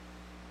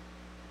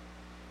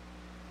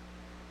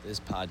This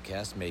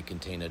podcast may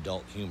contain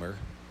adult humor,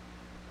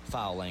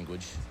 foul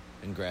language,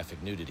 and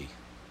graphic nudity.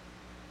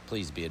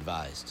 Please be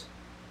advised.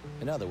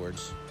 In other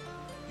words,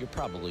 you're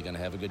probably going to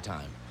have a good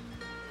time.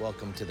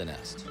 Welcome to the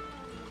nest.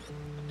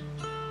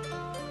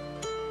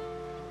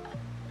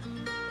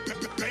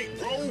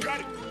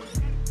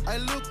 I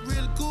look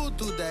real good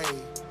today.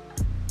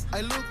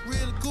 I look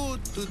real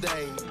good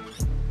today.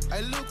 I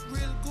look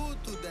real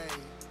good today.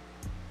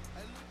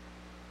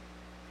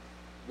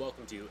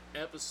 Welcome to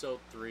episode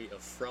 3 of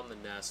From the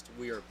Nest.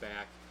 We are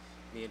back.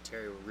 Me and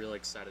Terry were really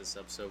excited this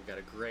episode. We've got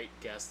a great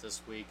guest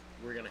this week.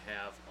 We're going to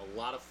have a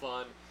lot of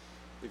fun.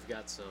 We've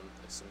got some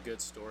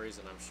good stories,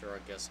 and I'm sure our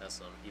guest has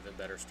some even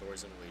better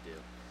stories than we do.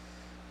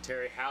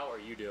 Terry, how are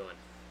you doing?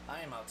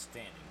 I am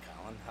outstanding,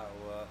 Colin. How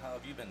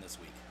have you been this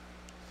week?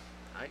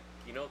 I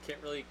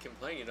can't really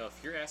complain. If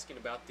you're asking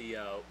about the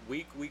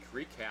week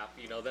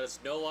recap, that is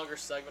no longer a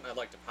segment. I'd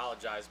like to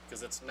apologize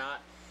because it's not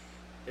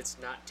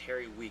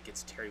Terry Week,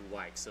 it's Terry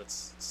Wyke. So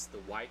it's the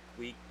Wyke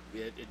Week.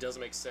 It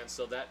doesn't make sense.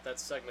 So that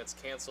segment's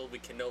canceled. We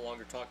can no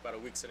longer talk about our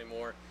weeks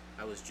anymore.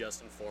 I was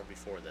just informed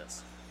before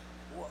this.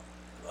 Well,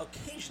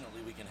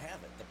 occasionally we can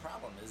have it. The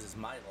problem is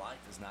my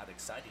life is not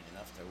exciting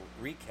enough to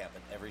recap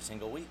it every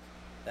single week.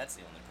 That's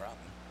the only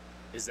problem.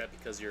 Is that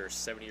because you're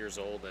 70 years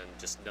old and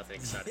just nothing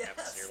exciting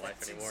happens in your life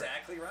anymore? Yes,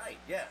 exactly right.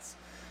 Yes.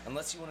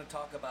 Unless you want to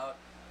talk about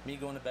me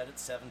going to bed at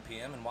 7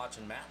 p.m. and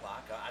watching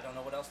Matlock, I don't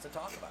know what else to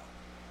talk about.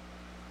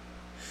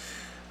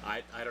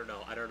 I don't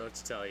know. I don't know what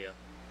to tell you.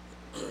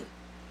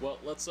 Well,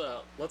 let's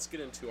get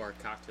into our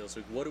cocktails.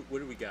 What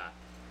do we got?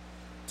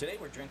 Today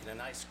we're drinking a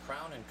nice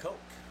Crown and Coke.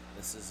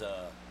 This is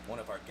one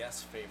of our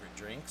guests' favorite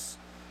drinks,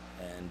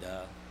 and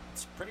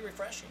it's pretty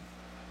refreshing.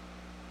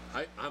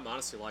 I'm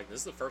honestly this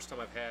is the first time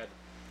I've had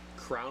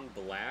Crown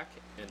Black,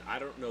 and I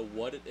don't know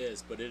what it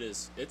is, but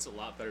it's a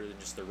lot better than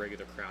just the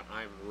regular Crown.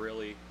 I'm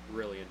really,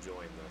 really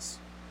enjoying this.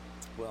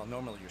 Well,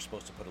 normally you're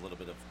supposed to put a little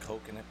bit of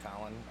Coke in it,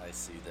 Colin. I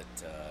see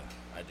that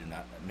I do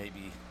not.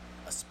 Maybe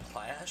a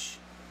splash.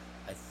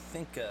 I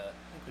think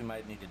we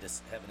might need to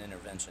just have an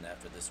intervention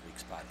after this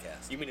week's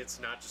podcast. You mean it's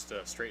not just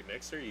a straight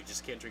mixer? You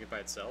just can't drink it by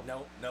itself?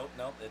 No. Okay.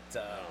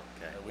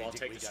 Well, I'll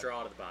take the straw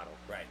out of the bottle.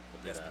 Right.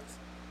 We'll do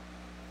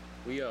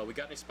that. We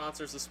got any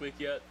sponsors this week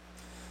yet?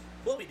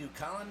 Well, we do,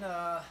 Colin.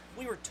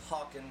 We were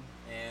talking,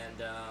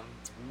 and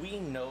we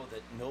know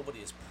that nobody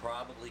is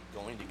probably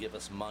going to give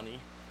us money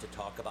to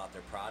talk about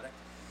their product.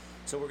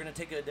 So we're going to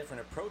take a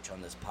different approach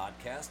on this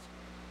podcast.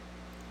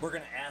 We're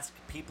going to ask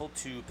people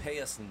to pay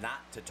us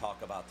not to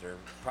talk about their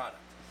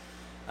product.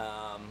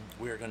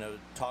 We're going to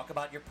talk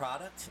about your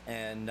product,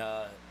 and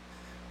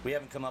we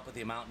haven't come up with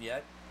the amount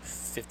yet.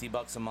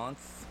 $50 a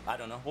month. I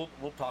don't know.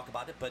 We'll talk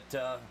about it,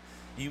 but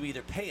you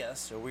either pay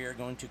us or we are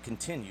going to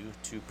continue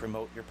to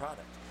promote your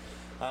product.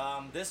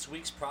 This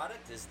week's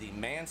product is the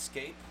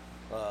Manscaped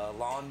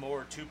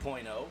Lawnmower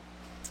 2.0.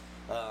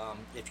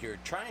 If you're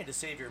trying to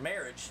save your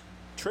marriage,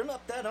 trim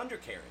up that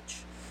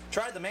undercarriage.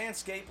 Try the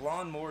Manscaped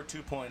Lawnmower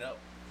 2.0.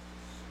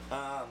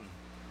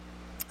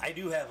 I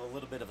do have a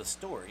little bit of a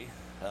story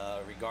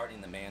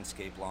regarding the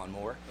Manscaped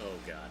Lawnmower. Oh,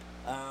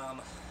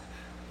 God.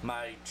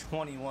 My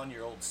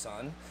 21-year-old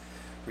son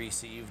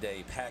received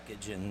a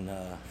package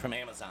from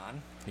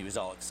Amazon. He was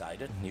all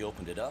excited, and he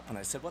opened it up, and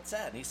I said, "What's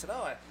that?" And he said,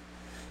 "Oh, I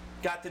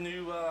got the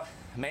new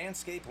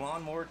Manscaped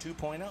Lawnmower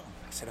 2.0. I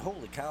said,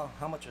 "Holy cow,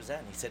 how much was that?"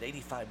 And he said,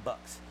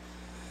 $85.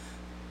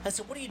 I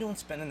said, "What are you doing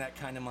spending that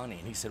kind of money?"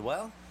 And he said,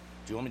 "Well,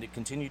 do you want me to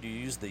continue to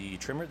use the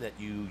trimmer that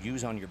you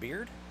use on your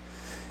beard?"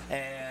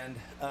 And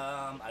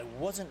I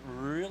wasn't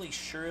really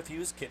sure if he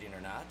was kidding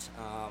or not.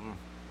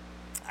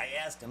 I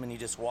asked him, and he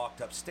just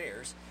walked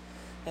upstairs.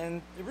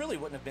 And it really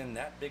wouldn't have been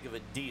that big of a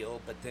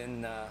deal, but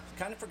then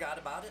kind of forgot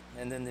about it.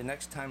 And then the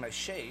next time I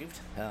shaved,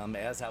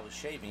 as I was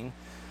shaving,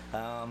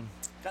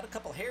 got a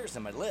couple hairs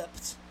in my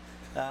lips,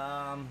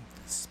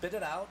 spit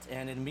it out,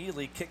 and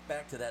immediately kicked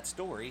back to that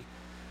story.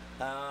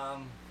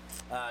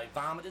 I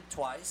vomited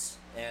twice,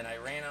 and I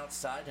ran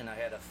outside, and I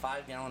had a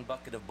 5-gallon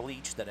bucket of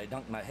bleach that I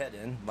dunked my head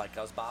in like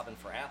I was bobbing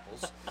for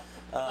apples.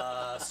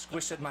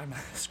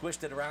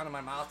 Squished it around in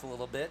my mouth a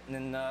little bit,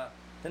 and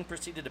then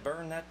proceeded to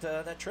burn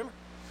that trimmer.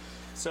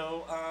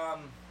 So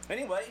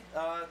anyway,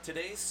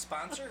 today's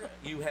sponsor,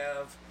 you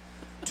have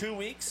 2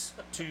 weeks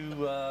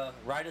to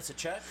write us a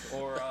check,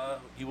 or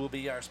you will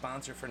be our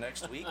sponsor for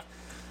next week.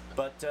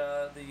 But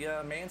the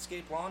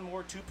Manscaped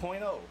Lawnmower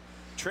 2.0.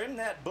 Trim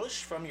that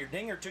bush from your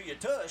dinger to your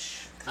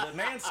tush. The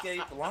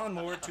Manscaped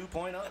Lawnmower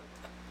 2.0.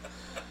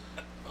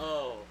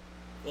 Oh,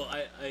 well,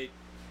 I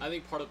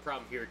think part of the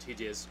problem here,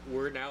 TJ, is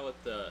we're now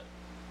at the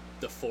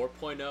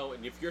 4.0,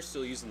 and if you're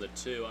still using the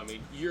 2, I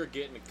mean, you're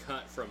getting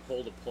cut from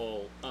pole to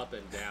pole, up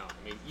and down.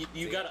 I mean,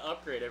 you got to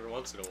upgrade every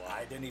once in a while.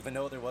 I didn't even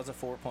know there was a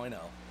 4.0.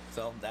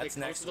 So that's next week.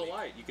 It comes to the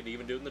light. You can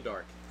even do it in the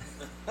dark.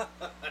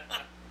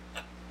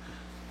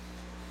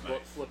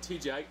 Well,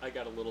 TJ, I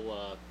got a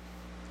little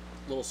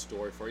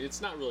story for you. It's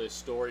not really a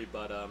story,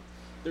 but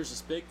there's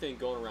this big thing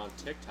going around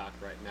TikTok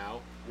right now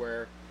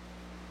where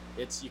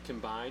you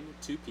combine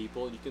 2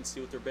 people and you can see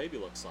what their baby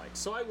looks like.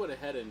 So I went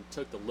ahead and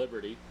took the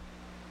liberty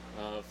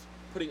of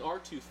putting our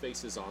 2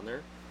 faces on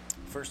there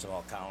First of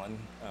all, Colin,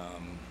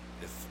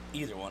 if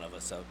either one of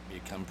us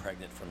become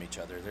pregnant from each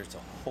other, there's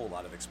a whole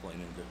lot of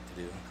explaining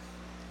to do.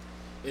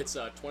 It's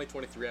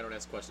 2023. I don't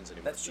ask questions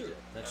anymore. That's true. TJ.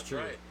 That's true.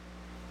 Right.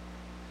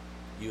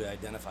 You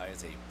identify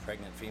as a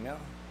pregnant female?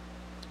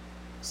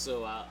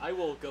 So I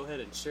will go ahead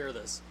and share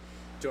this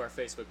to our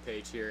Facebook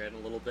page here in a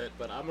little bit,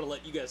 but I'm going to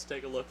let you guys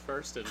take a look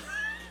first and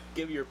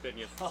give your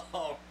opinion.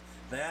 Oh,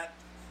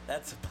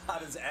 that's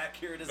about as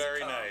accurate as Very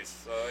it comes.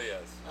 nice. Oh,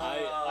 yes.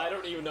 I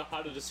don't even know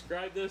how to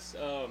describe this.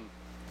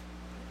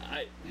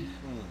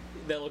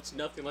 That looks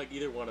nothing like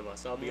either one of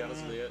us. I'll be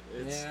honest with you.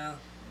 It's, Yeah,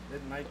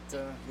 it might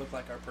look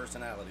like our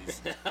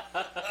personalities.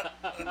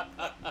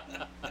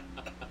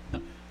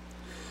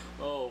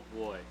 Oh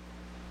boy.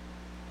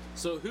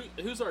 So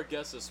who's our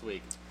guest this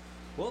week?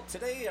 Well,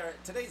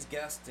 today's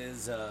guest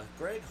is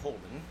Greg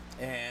Holten,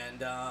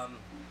 and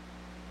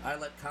I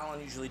let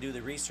Colin usually do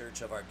the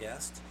research of our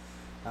guest.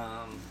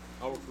 I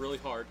worked really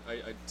hard.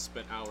 I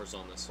spent hours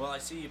on this. Well, I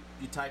see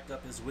you typed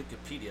up his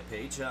Wikipedia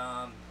page.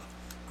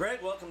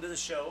 Greg, welcome to the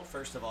show,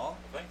 first of all.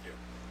 Well, thank you.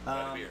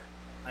 Glad to be here.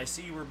 I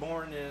see you were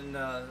born in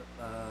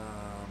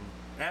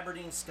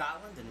Aberdeen,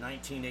 Scotland in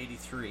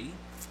 1983.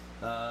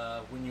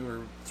 When you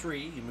were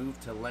 3, you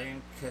moved to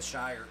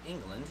Lancashire,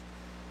 England,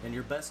 and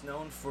you're best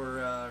known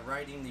for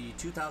writing the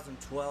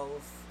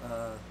 2012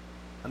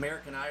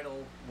 American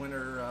Idol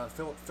winner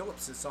Philip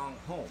Phillips' song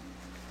Home.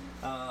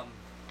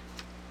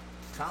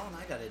 Colin,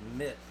 I gotta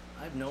admit,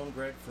 I've known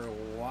Greg for a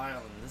while,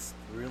 and this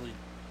really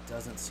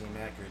doesn't seem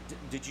accurate.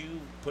 Did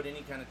you put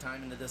any kind of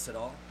time into this at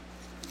all?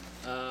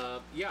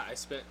 Yeah, I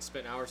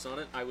spent hours on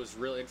it. I was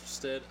really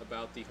interested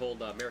about the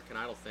whole American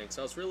Idol thing,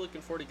 so I was really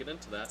looking forward to get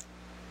into that.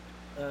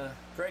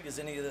 Greg, is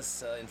any of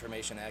this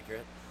information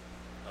accurate?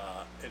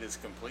 It is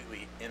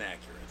completely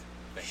inaccurate.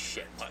 Thank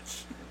you very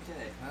much.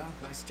 Okay, well,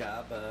 nice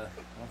job.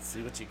 Let's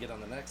see what you get on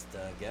the next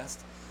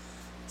guest.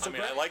 I mean,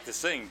 Greg- I like to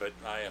sing, but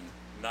I am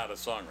not a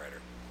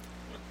songwriter.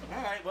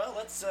 All right, well,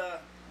 let's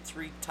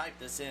retype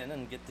this in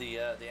and get the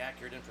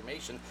accurate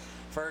information.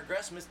 For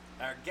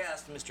our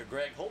guest, Mr.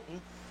 Greg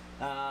Holten,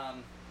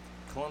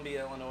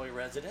 Columbia, Illinois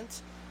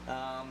resident,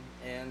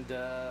 and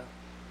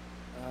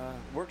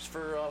works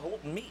for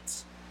Holten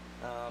Meats.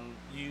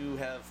 You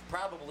have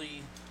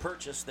probably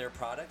purchased their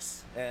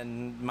products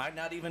and might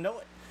not even know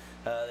it.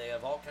 They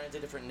have all kinds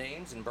of different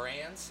names and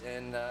brands,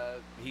 and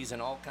he's in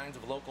all kinds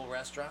of local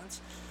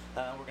restaurants.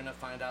 We're going to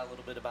find out a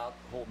little bit about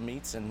Holten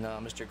Meats and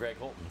Mr. Greg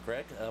Holten.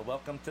 Greg,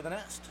 welcome to the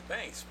Nest.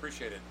 Thanks,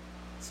 appreciate it.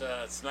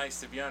 It's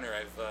nice to be on here.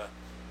 I've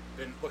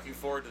been looking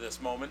forward to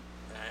this moment.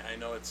 I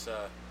know it's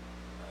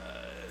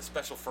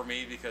special for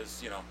me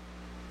because, you know,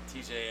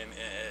 TJ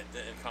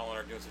and Colin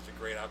are doing such a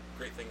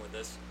great thing with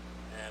this,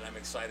 and I'm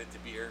excited to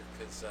be here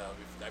because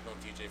I've known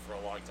TJ for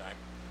a long time,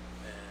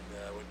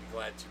 and would be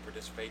glad to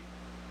participate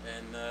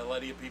and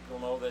let you people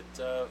know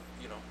that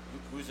you know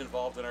who's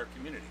involved in our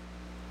community,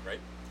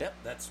 right? Yep,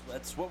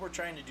 that's what we're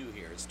trying to do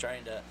here. Is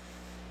trying to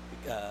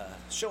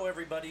show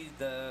everybody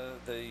the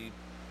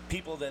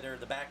people that are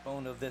the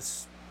backbone of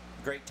this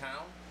great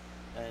town,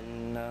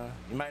 and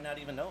you might not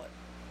even know it.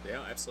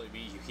 Yeah,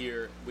 absolutely. You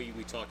hear, we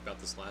talked about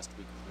this last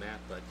week with Matt,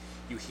 but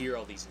you hear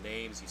all these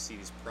names, you see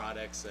these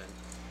products, and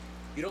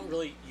you don't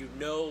really, you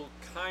know,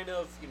 kind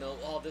of, you know,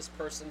 oh, this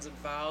person's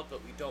involved,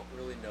 but we don't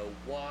really know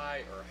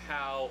why or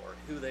how or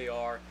who they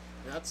are.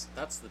 And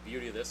that's the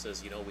beauty of this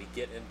is, you know, we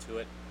get into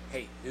it.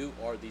 Hey, who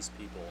are these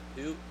people?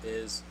 Who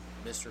is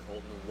Mr.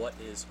 Holten? What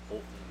is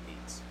Holten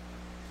Meats?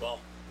 Well,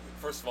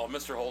 first of all,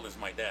 Mr. Holten is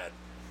my dad.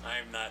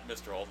 I'm not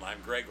Mr. Holten.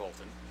 I'm Greg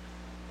Holten.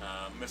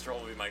 Mr.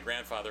 Holten would be my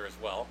grandfather as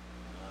well.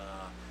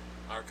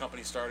 Our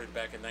company started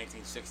back in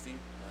 1960.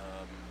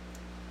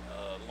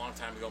 A long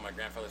time ago, my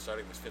grandfather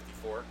started, he was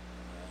 54.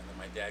 And then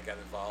my dad got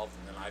involved,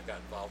 and then I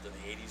got involved in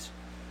the 80s,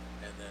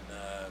 and then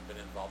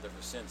been involved ever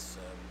since.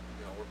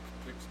 You know,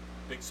 we're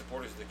big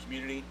supporters of the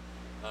community.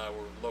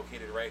 We're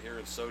located right here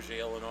in Sauget,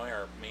 Illinois.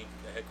 Our main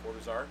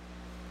headquarters are.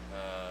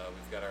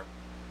 We've got our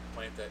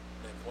plant that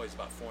employs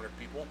about 400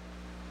 people.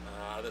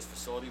 This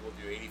facility will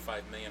do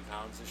 85 million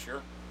pounds this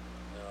year.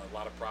 A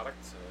lot of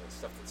products,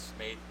 stuff that's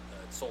made,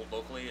 sold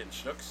locally in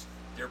Schnucks,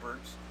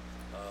 Deerbergs,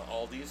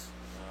 Aldi's.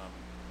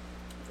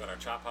 We've got our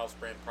Chop House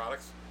brand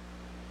products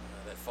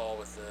that fall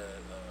with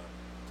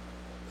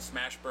the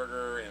Smash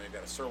Burger, and we've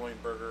got a Sirloin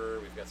Burger.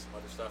 We've got some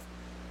other stuff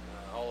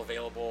all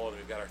available, and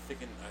we've got our Thick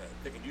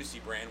and Juicy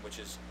brand, which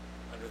is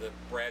under the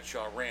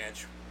Bradshaw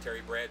Ranch.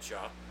 Terry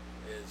Bradshaw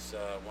is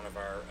one of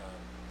our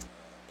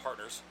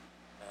partners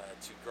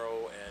to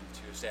grow and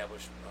to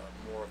establish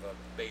more of a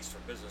base for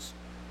business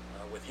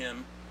with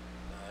him.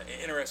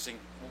 Interesting.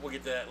 We'll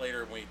get to that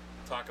later when we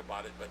talk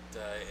about it, but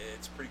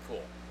it's pretty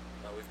cool.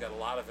 We've got a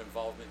lot of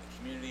involvement in the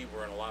community.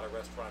 We're in a lot of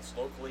restaurants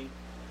locally.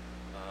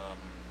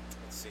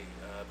 Let's see,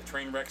 the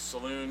Trainwreck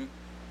Saloon,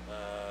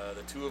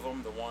 the two of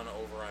them, the one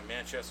over on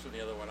Manchester,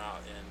 the other one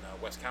out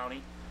in West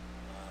County.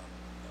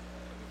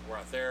 We're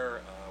out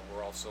there.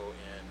 We're also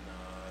in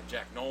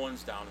Jack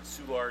Nolan's down in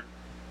Soulard.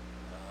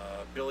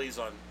 Billy's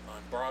on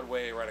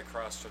Broadway right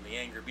across from the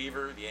Angry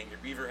Beaver. The Angry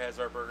Beaver has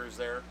our burgers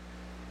there.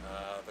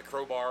 The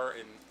Crowbar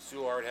in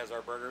Soulard has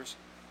our burgers.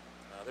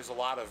 there's a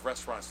lot of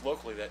restaurants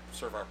locally that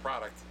serve our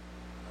product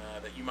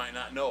that you might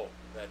not know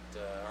that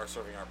are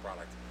serving our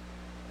product.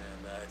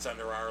 And it's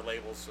under our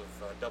labels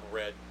of Double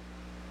Red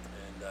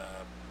and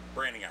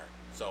branding art.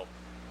 So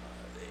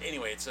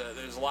anyway,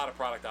 there's a lot of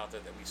product out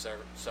there that we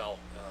sell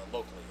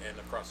locally and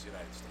across the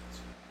United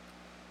States.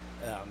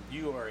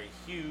 You are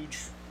a huge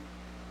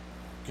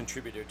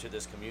contributor to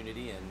this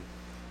community,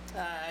 and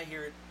I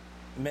hear it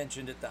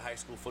mentioned at the high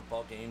school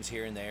football games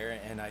here and there,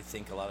 and I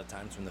think a lot of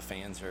times when the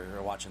fans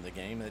are watching the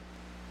game,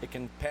 it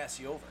can pass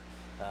you over.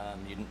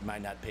 You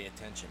might not pay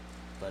attention,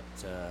 but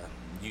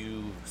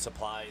you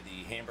supply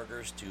the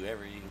hamburgers to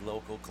every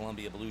local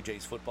Columbia Blue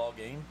Jays football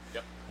game.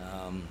 Yep.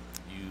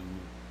 You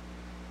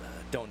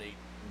donate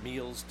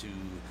meals to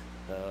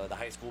the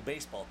high school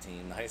baseball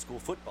team, the high school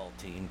football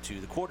team, to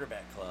the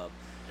quarterback club.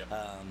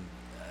 Yep.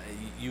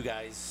 You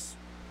guys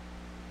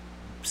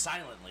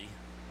silently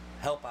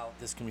help out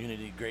this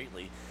community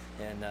greatly,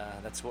 and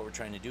that's what we're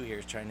trying to do here,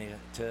 is trying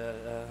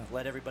to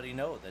let everybody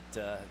know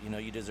that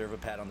you deserve a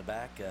pat on the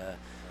back.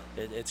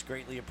 It's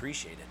greatly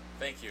appreciated.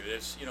 Thank you.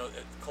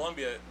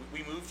 Columbia,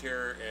 we moved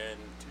here in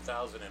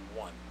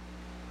 2001.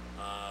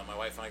 My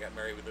wife and I got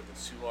married. We lived in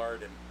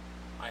Soulard, and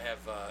I have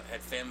had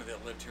family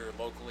that lived here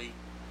locally.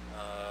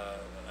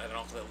 I have an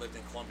uncle that lived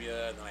in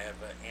Columbia, and then I have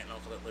an aunt and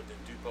uncle that lived in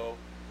Dupo.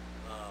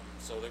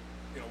 So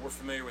we're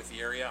familiar with the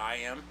area. I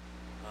am.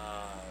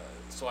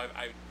 So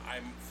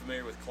I'm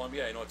familiar with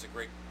Columbia. I know it's a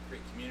great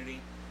community.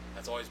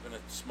 That's always been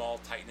a small,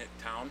 tight-knit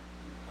town.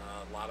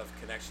 A lot of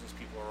connections.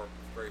 People are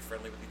very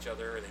friendly with each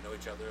other. They know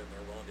each other, and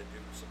they're willing to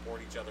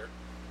support each other.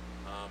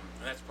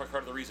 And that's part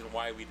of the reason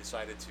why we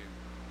decided to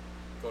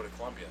go to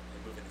Columbia and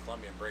move into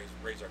Columbia and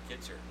raise our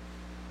kids here.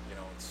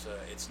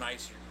 It's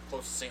nice. You're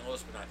close to St.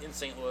 Louis, but not in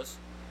St. Louis.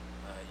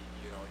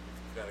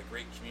 You've got a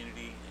great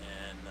community,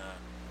 and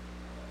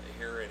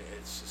here it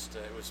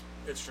was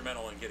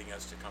instrumental in getting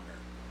us to come here.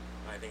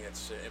 I think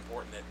it's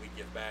important that we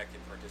give back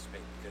and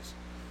participate, because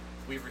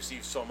we've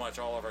received so much.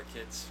 All of our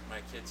kids,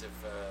 my kids have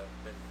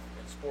been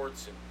in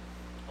sports and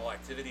all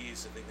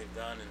activities that they've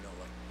done, and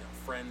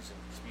friends and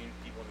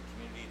people in the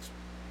community. It's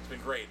been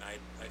great. And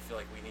I feel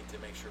like we need to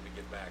make sure we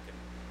give back and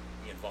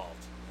be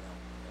involved.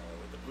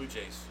 With the Blue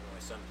Jays, my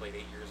son played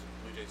 8 years in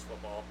Blue Jays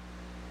football.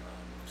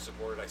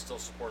 I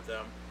still support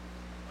them.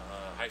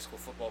 High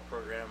school football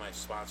program, I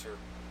sponsor.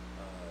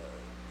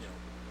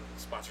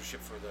 Sponsorship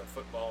for the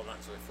football, not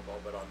necessarily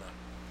football, but on the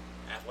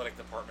athletic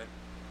department.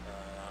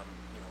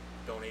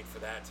 Donate for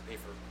that to pay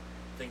for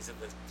things that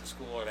the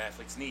school or the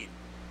athletes need,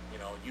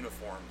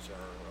 uniforms or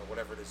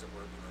whatever it is that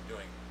we're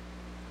doing.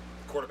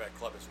 The quarterback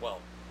club as well.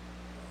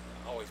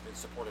 Always been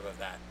supportive of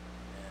that,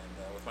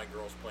 and with my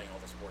girls playing all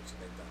the sports that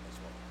they've done as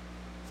well.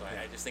 So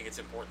I just think it's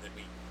important that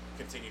we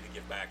continue to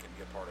give back and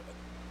be a part of it.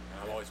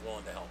 And I'm always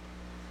willing to help.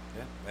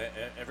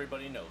 Yeah,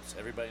 everybody knows.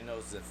 Everybody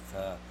knows if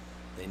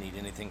they need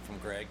anything from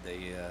Greg,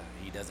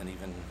 he doesn't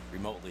even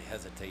remotely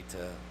hesitate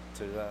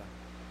to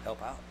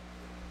help out.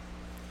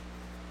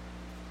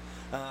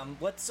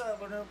 Let's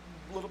learn a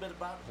little bit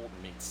about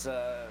Holten Meats.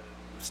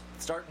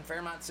 Start in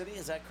Fairmont City,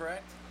 is that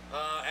correct?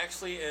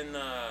 Actually in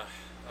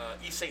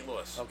East St.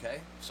 Louis. Okay.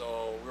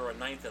 So we were on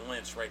 9th and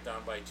Lynch, right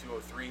down by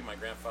 203. My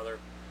grandfather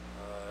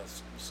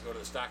used to go to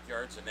the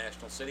stockyards in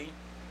National City.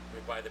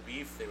 We'd buy the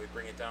beef. They would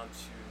bring it down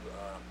to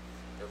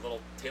their little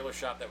tailor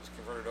shop that was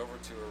converted over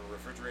to a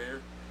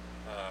refrigerator,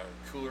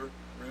 cooler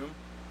room,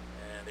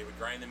 and they would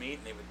grind the meat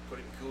and they would put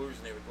it in coolers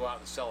and they would go out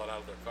and sell it out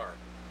of their car.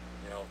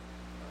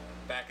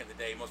 Back in the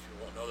day, most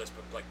people won't know this,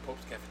 but like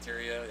Pope's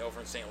Cafeteria over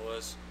in St.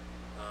 Louis,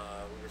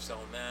 we were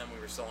selling them. We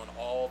were selling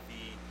all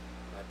the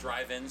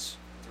drive-ins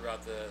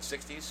throughout the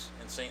 60s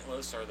in St.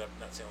 Louis, or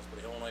not St. Louis, but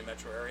the Illinois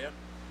metro area,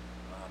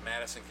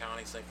 Madison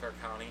County, St. Clair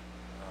County,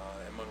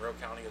 and Monroe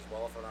County as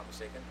well, if I'm not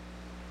mistaken.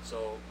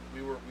 So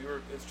we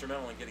were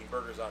instrumental in getting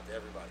burgers out to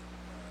everybody.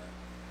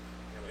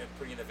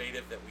 Pretty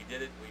innovative that we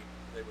did it.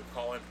 They would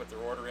call in, put their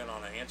order in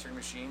on an answering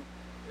machine.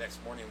 The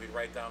next morning we'd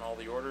write down all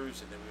the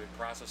orders, and then we would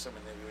process them,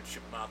 and then we would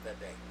ship them out that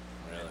day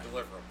and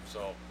deliver them.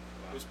 So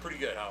it was pretty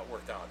good how it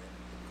worked out and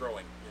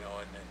growing,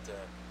 and it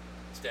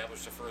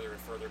established a further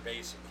and further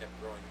base and kept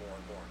growing more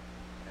and more.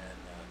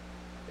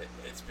 And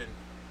it's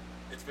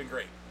been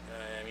great.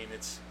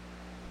 It's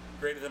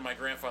greater than my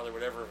grandfather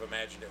would ever have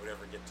imagined it would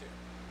ever get to.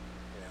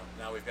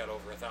 Now we've got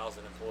over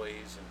 1,000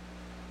 employees, and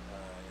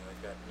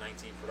we've got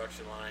 19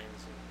 production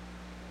lines and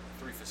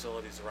 3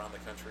 facilities around the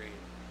country,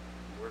 and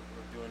we're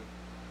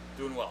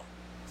doing well.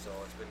 So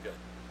it's been good.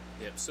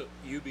 Yep. So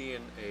you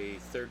being a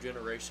third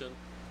generation,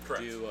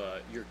 correct? Do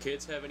your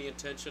kids have any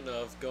intention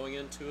of going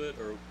into it,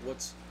 or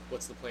what's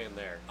the plan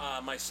there?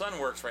 My son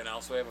works right now,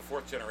 so I have a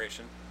 4th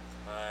generation.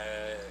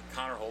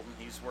 Connor Holten,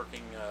 he's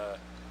working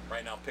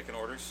right now picking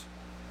orders.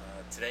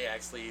 Today,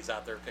 actually, he's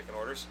out there picking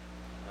orders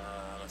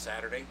on a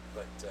Saturday.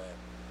 But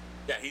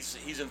yeah,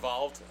 he's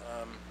involved.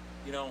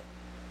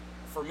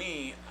 For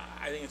me,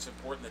 I think it's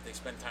important that they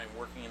spend time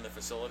working in the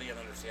facility and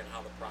understand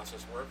how the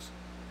process works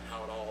and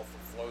how it all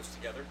flows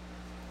together.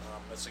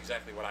 That's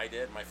exactly what I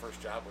did. My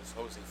first job was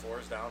hosing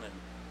floors down and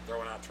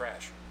throwing out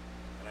trash,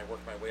 and I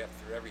worked my way up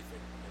through everything.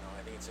 I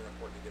I think it's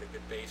important to get a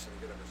good base and a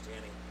good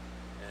understanding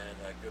and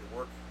a good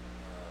work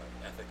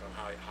ethic on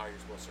how you're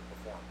supposed to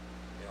perform.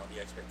 The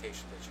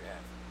expectation that you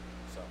have.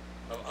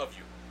 So of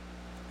you.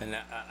 And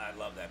I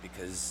love that,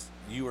 because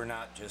you are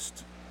not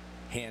just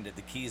handed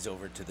the keys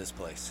over to this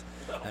place.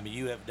 No. I mean,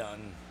 you have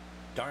done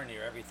darn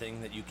near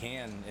everything that you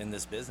can in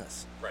this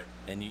business. Right.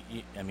 And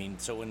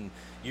so when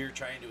you're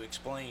trying to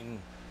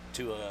explain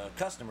to a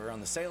customer on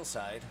the sales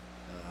side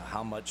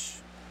how much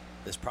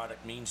this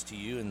product means to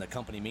you and the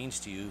company means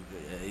to you,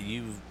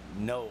 you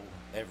know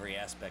every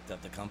aspect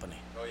of the company.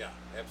 Oh yeah,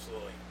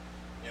 absolutely.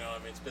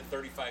 It's been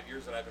 35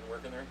 years that I've been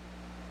working there.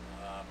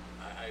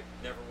 I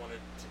never wanted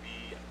to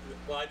be.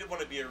 Well, I did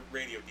want to be a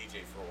radio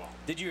DJ for a while.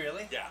 Did you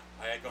really? Yeah,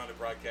 I had gone to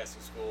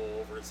broadcasting school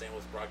over at St.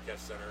 Louis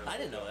Broadcast Center. I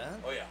didn't know that.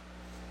 Oh yeah,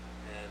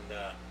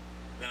 and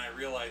then I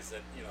realized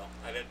that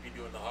I'd have to be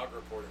doing the hog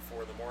report at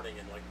 4 in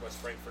in like West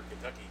Frankfort,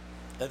 Kentucky.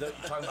 You're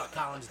talking about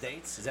Collins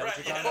dates? Is that Right,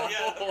 what you're talking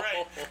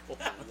about? Yeah,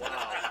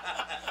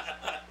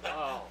 right.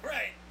 Wow.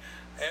 Right.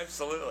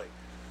 Absolutely.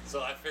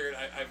 So I figured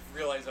I've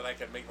realized that I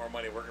can make more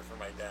money working for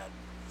my dad.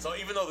 So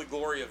even though the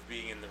glory of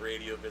being in the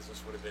radio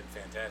business would have been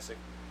fantastic,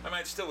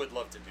 I still would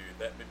love to do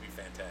that. Would be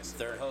fantastic.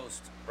 Third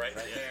host. Right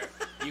there.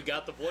 You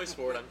got the voice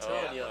for it, I'm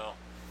telling you. Well,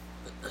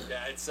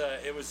 yeah,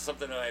 it was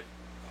something that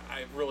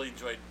I really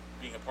enjoyed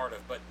being a part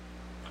of, but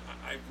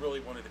I really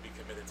wanted to be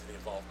committed to the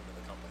involvement of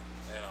the company,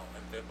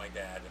 and my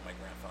dad and my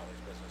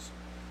grandfather's business,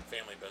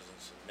 family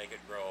business, and make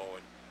it grow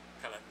and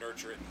kind of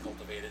nurture it and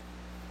cultivate it,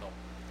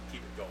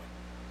 keep it going.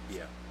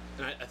 Yeah.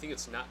 And I think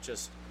it's not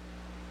just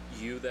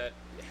you that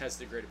has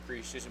the great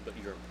appreciation, but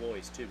your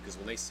employees too, because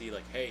when they see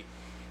like, hey,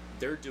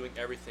 they're doing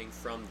everything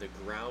from the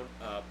ground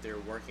up, they're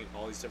working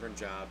all these different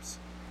jobs,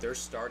 they're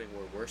starting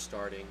where we're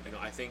starting,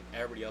 I think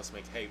everybody else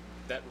makes, hey,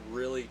 that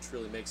really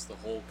truly makes the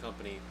whole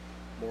company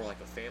more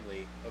like a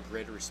family, a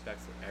greater respect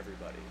for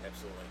everybody.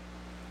 Absolutely.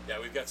 Yeah,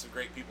 we've got some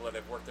great people that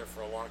have worked there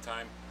for a long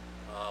time.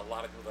 A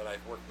lot of people that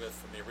I've worked with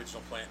from the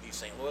original plant in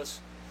East St. Louis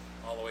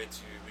all the way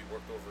to we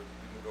moved over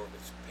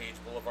to Page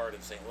Boulevard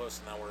in St. Louis,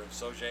 and now we're in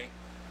Sauget.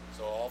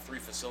 So all 3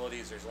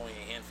 facilities, there's only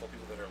a handful of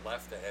people that are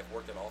left that have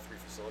worked at all 3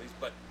 facilities,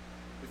 but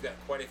we've got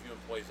quite a few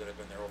employees that have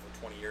been there over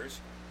 20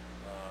 years,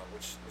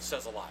 which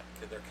says a lot,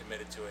 because they're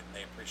committed to it and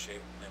they appreciate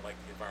it and they like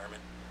the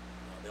environment.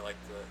 They like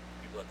the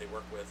people that they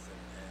work with,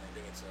 and I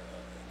think it's a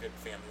good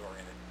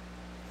family-oriented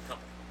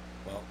company.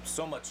 Well,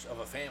 so much of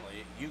a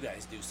family, you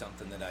guys do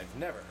something that I've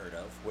never heard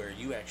of, where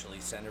you actually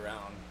send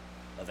around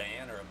a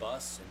van or a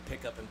bus and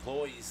pick up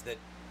employees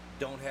that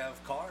don't have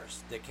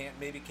cars, that can't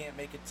make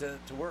it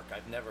to work.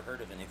 I've never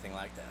heard of anything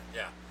like that.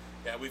 Yeah,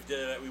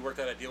 we worked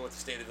out a deal with the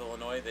state of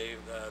Illinois.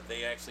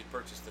 They actually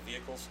purchased the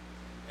vehicles,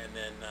 and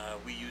then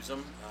we use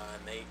them,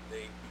 and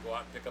we go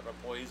out and pick up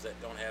employees that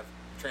don't have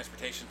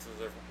transportation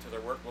to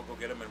their work. We'll go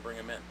get them and bring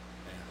them in.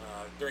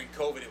 Yeah. During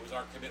COVID, it was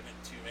our commitment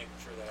to making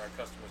sure that our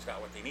customers got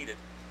what they needed,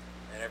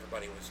 and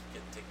everybody was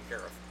getting taken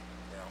care of.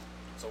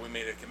 So we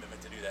made a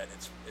commitment to do that.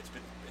 It's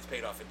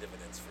paid off in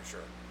dividends for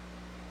sure.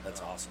 That's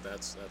awesome.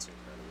 That's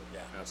incredible.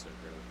 Yeah. Absolutely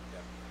incredible.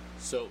 Yeah.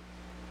 So,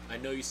 I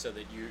know you said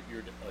that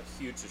you're a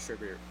huge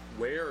distributor.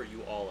 Where are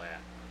you all at?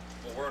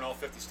 Well, we're in all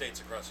 50 states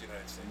across the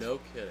United States. No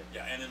kidding.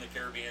 Yeah, and in the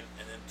Caribbean,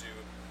 and then to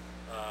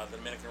the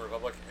Dominican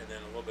Republic, and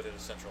then a little bit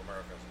into Central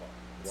America as well.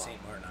 Wow.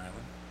 St. Martin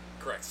Island.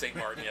 Correct, St.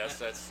 Martin, yes,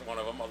 that's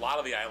one of them. A lot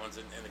of the islands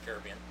in the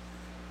Caribbean,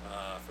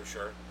 for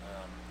sure,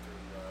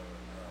 through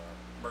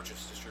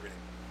Merchants Distributing.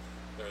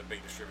 They're a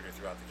big distributor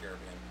throughout the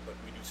Caribbean, but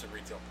we do some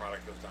retail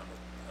product goes down to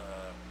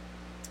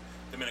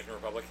Dominican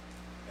Republic,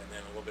 and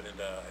then a little bit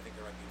into, I think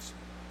there might be some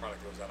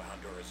product goes out of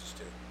Honduras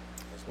too,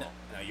 as well.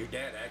 Now, your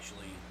dad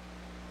actually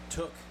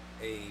took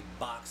a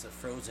box of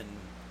frozen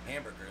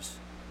hamburgers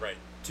Right.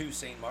 to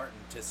St. Martin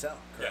to sell,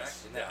 correct? Yes,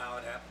 Isn't that yeah. how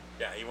it happened?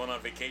 Yeah, he went on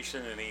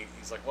vacation, and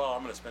he's like, well,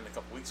 I'm going to spend a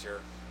couple weeks here.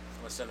 I'm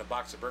going to send a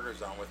box of burgers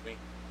down with me.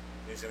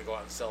 And he's going to go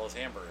out and sell his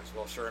hamburgers.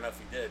 Well, sure enough,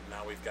 he did.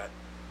 Now we've got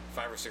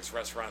 5 or 6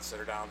 restaurants that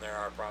are down there,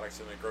 our products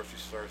in the grocery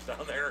stores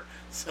down there.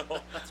 So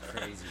That's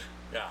crazy.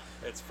 yeah,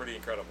 it's pretty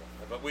incredible.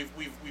 But we've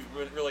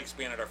really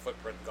expanded our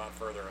footprint and gone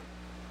further, and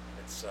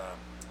it's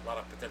a lot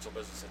of potential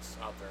business that's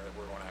out there that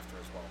we're going after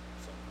as well.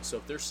 So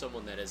if there's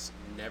someone that has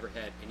never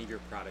had any of your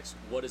products,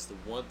 what is the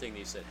one thing that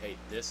you said, hey,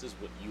 this is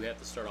what you have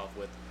to start off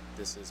with,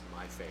 this is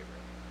my favorite?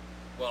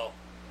 Well,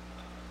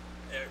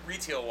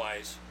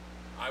 retail-wise,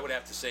 I would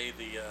have to say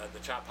the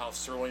Chop House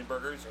sirloin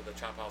burgers or the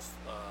Chop House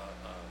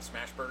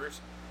smash burgers.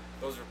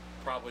 Those are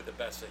probably the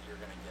best that you're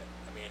going to get.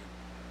 I mean,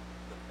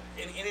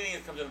 anything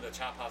that comes under the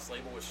Chop House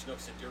label, which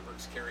Schnucks and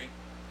Deerbergs carry,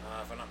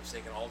 if I'm not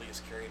mistaken, Aldi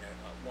is carrying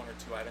 1 or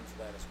 2 items of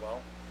that as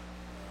well.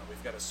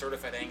 We've got a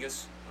certified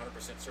Angus,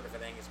 100% certified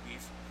Angus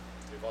beef.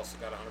 We've also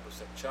got 100%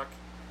 chuck,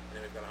 and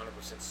then we've got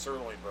 100%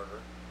 sirloin burger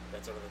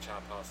that's under the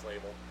Chop House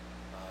label.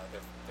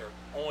 They're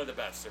only the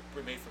best.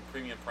 They're made from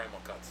premium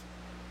primal cuts.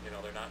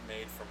 They're not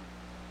made from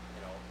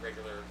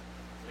regular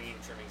lean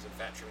trimmings and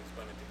fat trimmings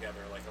blended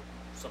together like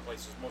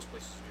most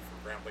places do for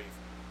ground beef.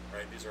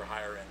 Right? These are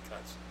higher end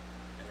cuts,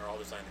 and they're all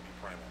designed to be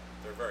primal.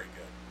 They're very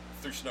good.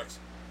 Through Schnucks,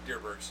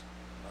 Deerbergs,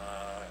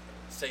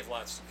 Save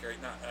Lots carry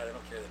they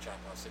don't carry the Chop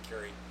House. They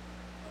carry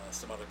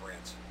some other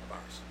brands of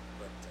ours,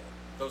 but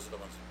those are the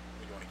ones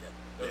we want to get.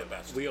 They're the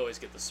best. We always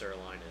get the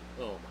sirloin, and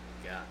oh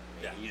my god,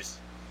 man, Yeah.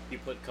 you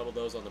put a couple of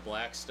those on the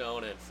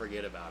Blackstone and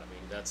forget about it. I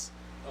mean, that's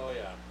Oh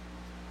yeah,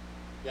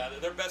 yeah.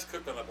 They're best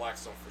cooked on the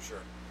Blackstone for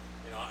sure.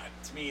 You know,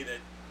 to me that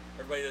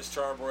everybody does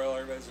charbroil,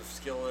 everybody does a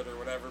skillet or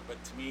whatever,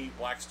 but to me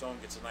Blackstone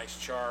gets a nice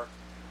char.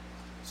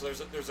 So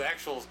there's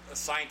actual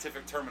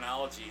scientific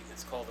terminology.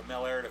 It's called the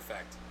Maillard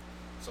effect.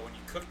 So when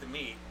you cook the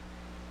meat,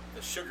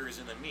 the sugars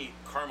in the meat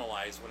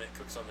caramelize when it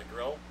cooks on the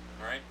grill,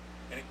 all right,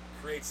 and it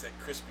creates that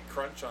crispy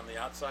crunch on the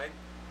outside,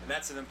 and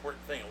that's an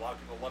important thing. A lot of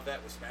people love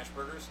that with smash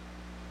burgers.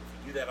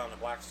 If you do that on the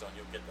Blackstone,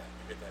 you'll get that.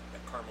 You get that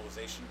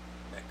caramelization,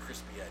 and that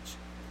crispy edge.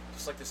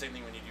 Just like the same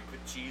thing when you do put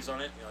cheese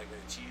on it, you know, like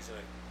with cheese in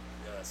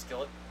a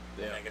skillet,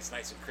 and it gets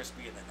nice and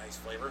crispy and that nice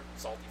flavor,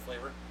 salty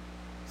flavor.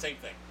 Same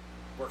thing,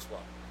 works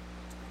well.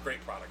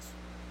 Great products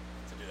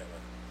to do that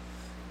with.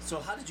 So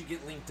how did you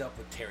get linked up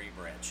with Terry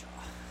Bradshaw?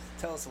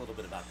 Tell us a little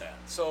bit about that.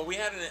 So we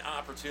had an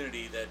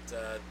opportunity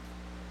that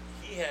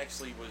he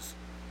actually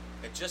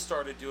had just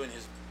started doing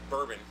his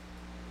bourbon.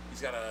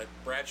 He's got a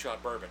Bradshaw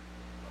bourbon.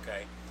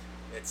 Okay,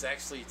 it's a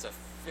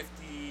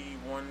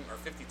 51 or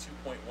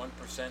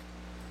 52.1%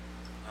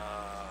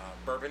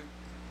 bourbon,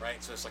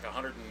 right? So it's like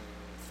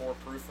 104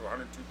 proof or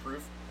 102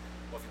 proof.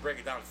 Well, if you break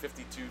it down to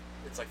 52,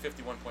 it's like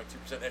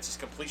 51.2%. That's his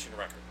completion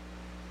record,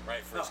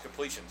 right? For his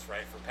completions,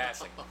 right? For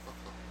passing.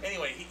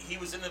 Anyway, he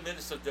was in the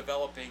midst of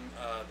developing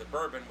the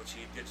bourbon, which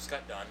he had just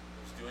got done.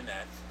 He was doing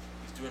that.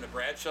 He's doing a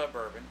Bradshaw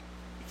bourbon.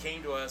 He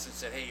came to us and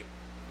said, "Hey,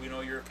 we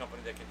know you're a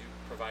company that can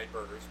provide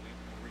burgers.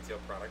 We retail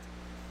product,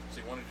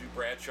 so he wanted to do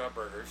Bradshaw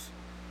burgers."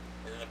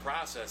 And in the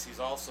process, he's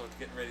also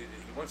getting ready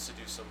to. He wants to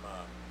do some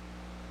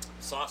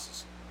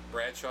sauces,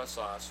 Bradshaw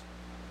sauce,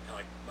 and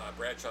like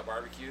Bradshaw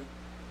barbecue.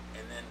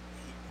 And then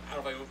I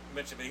don't know if I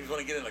mentioned, but he was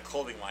going to get in a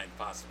clothing line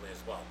possibly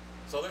as well.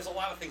 So there's a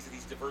lot of things that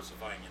he's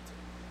diversifying into.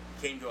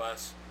 He came to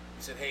us.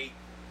 He said, "Hey,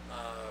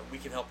 we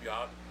can help you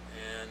out,"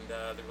 and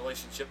the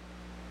relationship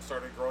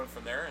started growing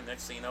from there. And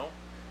next thing you know,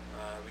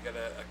 we got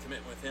a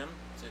commitment with him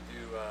to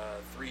do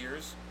 3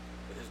 years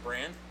with his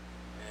brand,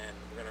 and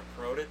we're going to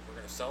promote it. We're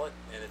going to sell it,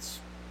 and it's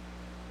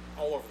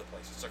all over the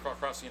place. It's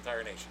across the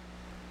entire nation.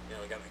 You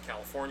know, we got it in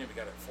California, we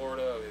got it in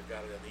Florida, we've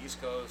got it on the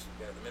East Coast,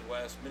 we got it in the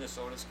Midwest,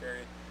 Minnesota's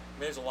carrying it. I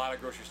mean, there's a lot of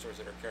grocery stores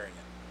that are carrying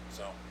it.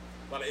 So,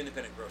 a lot of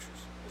independent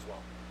grocers as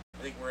well.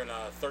 I think we're in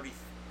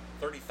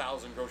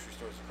 30,000 grocery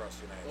stores across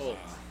the United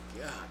States. Oh,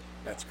 God.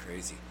 That's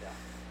crazy. Yeah.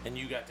 And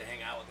you got to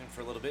hang out with him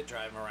for a little bit,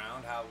 drive him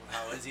around. How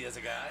is he as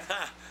a guy?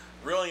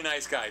 Really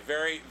nice guy.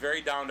 Very,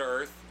 very down to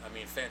earth. I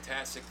mean,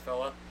 fantastic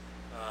fella.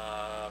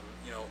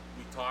 You know,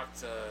 we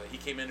talked. He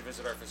came in to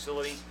visit our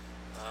facility,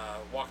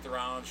 walked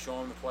around,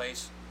 showed him the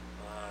place,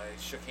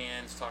 shook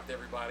hands, talked to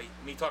everybody.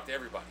 I mean, he talked to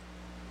everybody.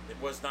 He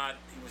was not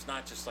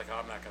just like, "Oh,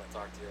 I'm not going to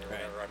talk to you," or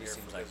whatever. I'm He here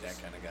seems for like business.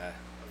 that kind of guy.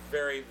 A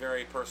very,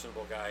 very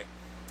personable guy.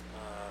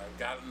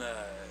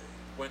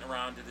 Went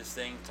around, did his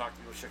thing, talked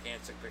to people, shook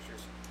hands, took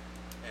pictures.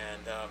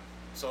 And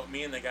so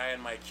me and the guy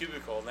in my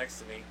cubicle next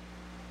to me,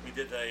 we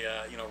did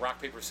the rock,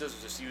 paper,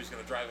 scissors to see who was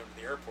going to drive him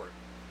to the airport.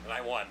 And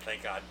I won,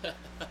 thank God.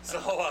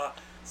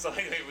 So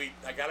anyway,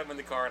 I got him in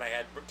the car, and I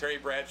had Terry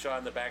Bradshaw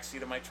in the back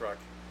seat of my truck,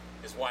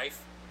 his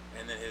wife,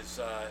 and then his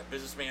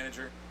business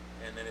manager,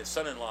 and then his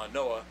son-in-law,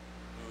 Noah,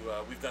 who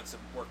we've done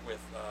some work with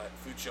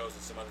food shows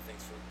and some other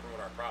things for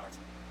promoting our products,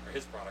 or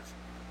his products.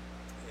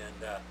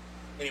 And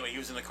anyway, he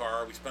was in the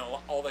car. We spent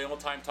all the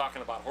time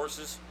talking about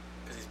horses,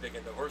 because he's big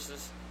into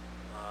horses,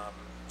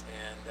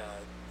 and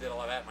did a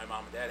lot of that. My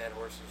mom and dad had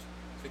horses,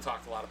 so we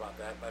talked a lot about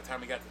that. By the time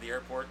we got to the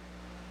airport,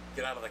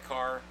 get out of the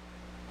car,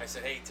 I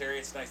said, "Hey, Terry,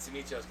 it's nice to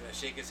meet you." I was going to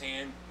shake his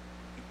hand.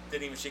 He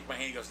didn't even shake my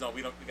hand. He goes, "No,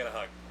 we don't. We got a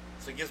hug."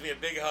 So he gives me a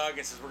big hug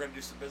and says, "We're going to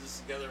do some business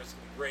together. It's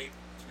going to be great.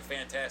 It's going to be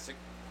fantastic."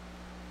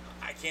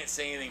 I can't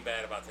say anything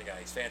bad about the guy.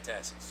 He's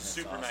fantastic.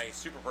 Super awesome. Nice,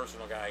 super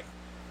personal guy.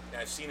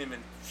 And I've seen him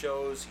in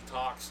shows. He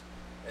talks.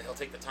 And he'll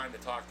take the time to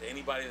talk to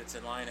anybody that's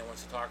in line that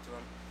wants to talk to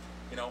him.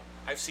 You know,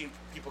 I've seen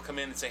people come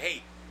in and say,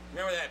 "Hey,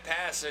 remember that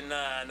pass in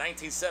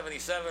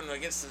 1977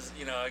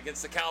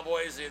 against the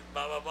Cowboys?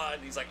 Blah blah blah."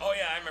 And he's like, "Oh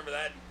yeah, I remember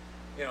that."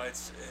 You know,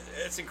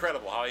 it's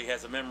incredible how he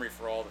has a memory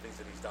for all the things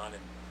that he's done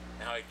and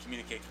how he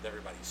communicates with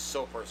everybody. He's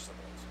so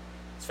personable.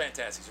 It's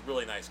fantastic. He's a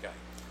really nice guy.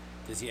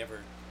 Does he ever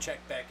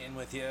check back in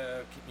with you?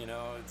 You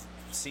know,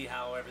 see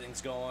how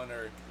everything's going,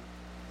 or?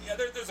 Yeah,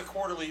 there's a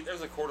quarterly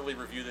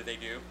review that they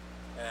do.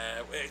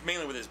 It's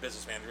mainly with his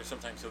business manager.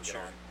 Sometimes he'll get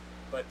on,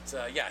 but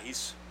yeah,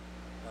 he's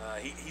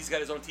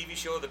got his own TV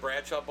show, The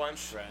Bradshaw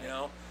Bunch. Right. You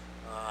know,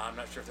 I'm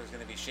not sure if there's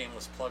going to be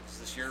shameless plugs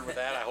this year with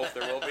that. I hope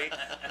there will be,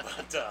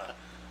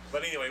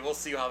 but anyway, we'll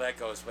see how that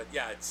goes. But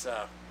yeah, it's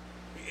a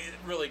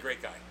really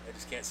great guy. I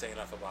just can't say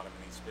enough about him,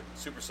 and he's been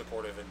super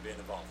supportive and been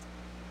involved.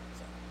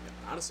 So.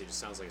 Honestly, it just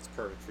sounds like it's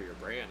perfect for your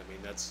brand. I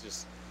mean, that's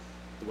just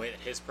the way that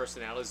his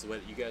personality is, the way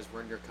that you guys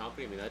run your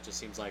company. I mean, that just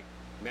seems like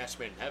match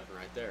made in heaven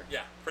right there.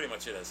 Yeah, pretty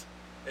much it is.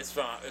 It's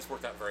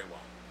worked out very well.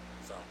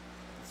 So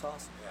That's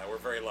awesome. yeah, we're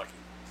very lucky.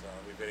 So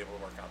we've been able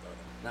to work out there with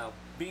them. Now,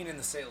 being in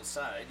the sales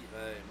side,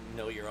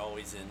 you're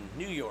always in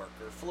New York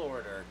or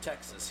Florida or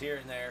Texas, here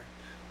and there.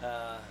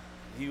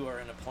 You are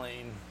in a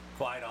plane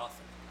quite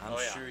often. I'm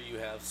sure you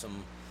have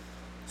some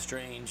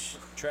strange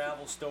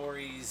travel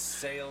stories,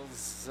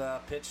 sales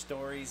pitch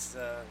stories,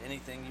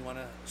 anything you want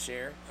to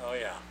share? Oh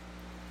yeah.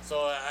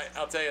 So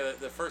I'll tell you,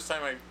 the first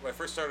time when I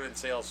first started in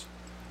sales,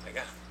 I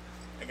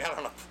got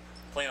on a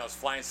plane. I was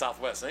flying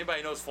Southwest.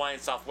 Anybody knows flying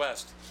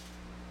Southwest?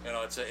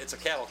 It's a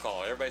cattle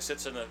call. Everybody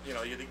sits in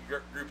either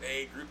Group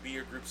A, Group B,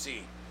 or Group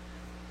C.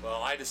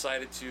 Well, I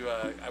decided to.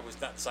 I was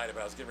not decided,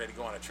 but I was getting ready to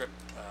go on a trip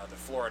to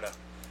Florida,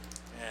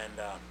 and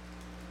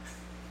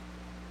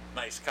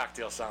nice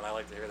cocktail sound. I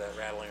like to hear that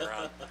rattling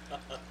around.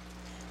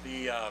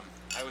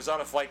 I was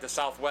on a flight to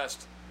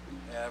Southwest.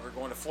 We're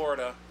going to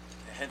Florida,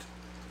 and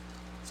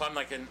so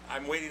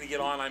I'm waiting to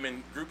get on. I'm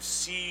in Group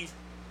C.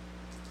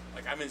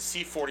 I'm in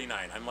C49.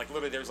 I'm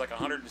literally, there's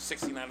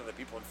 169 other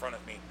people in front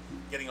of me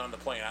getting on the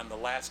plane. I'm the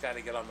last guy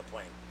to get on the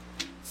plane.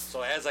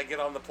 So as I get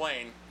on the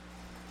plane,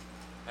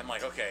 I'm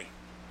like, okay.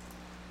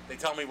 They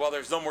tell me, well,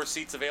 there's no more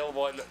seats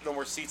available, no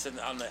more seats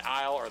on the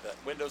aisle or the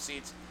window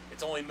seats.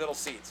 It's only middle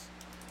seats.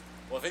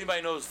 Well, if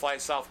anybody knows Fly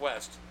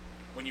Southwest,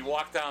 when you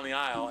walk down the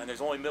aisle and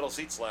there's only middle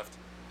seats left,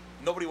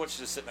 nobody wants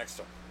you to sit next to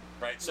them,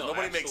 right? So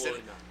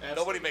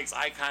nobody makes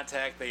eye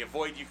contact. They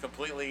avoid you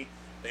completely.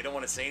 They don't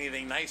want to say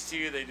anything nice to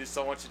you. They just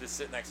don't want you to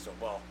sit next to them.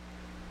 Well,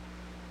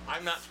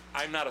 I'm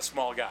not a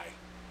small guy,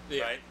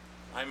 right?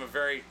 I'm a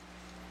very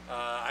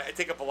I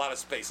take up a lot of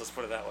space. Let's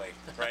put it that way,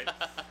 right?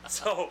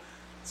 So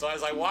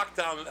as I walked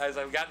down, as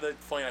I got in the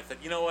plane, I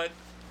thought, you know what?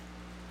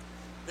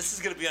 This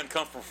is going to be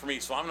uncomfortable for me.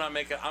 So I'm not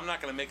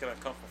going to make it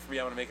uncomfortable for me.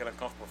 I'm going to make it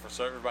uncomfortable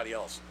for everybody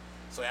else.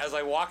 So as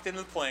I walked into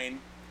the plane,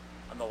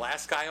 I'm the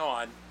last guy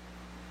on,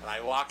 and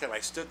I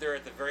stood there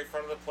at the very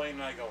front of the plane,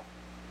 and I go,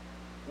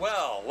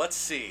 well, let's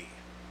see.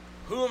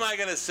 Who am I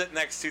going to sit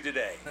next to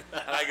today?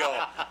 And I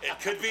go, it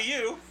could be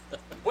you.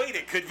 Wait,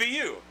 it could be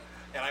you.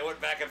 And I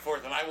went back and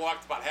forth, and I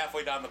walked about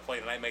halfway down the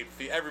plane, and I made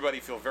everybody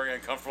feel very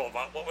uncomfortable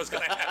about what was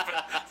going to happen.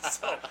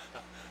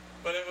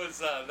 But it was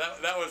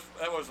that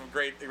was a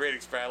great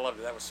experience. I loved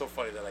it. That was so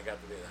funny that I got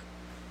to do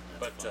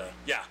that.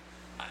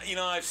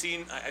 I've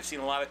seen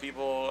a lot of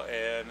people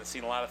and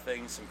seen a lot of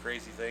things, some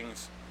crazy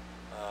things.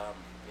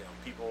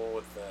 People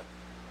with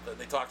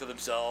they talk to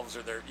themselves,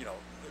 or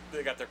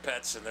they got their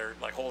pets and they're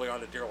holding on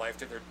to dear life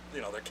to their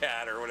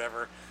cat or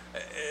whatever.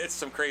 It's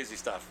some crazy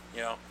stuff,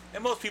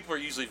 And most people are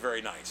usually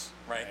very nice,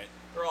 right?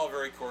 They're all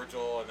very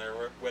cordial and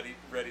they're ready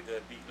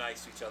to be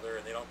nice to each other,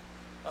 and they don't.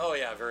 Oh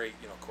yeah, very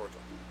cordial.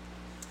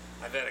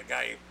 I've had a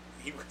guy.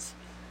 He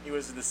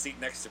was in the seat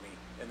next to me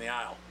in the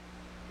aisle,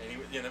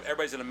 and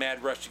everybody's in a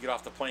mad rush to get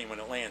off the plane when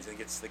it lands and it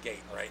gets to the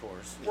gate, right? Of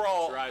course. It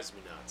drives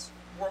me nuts.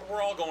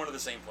 We're all going to the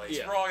same place.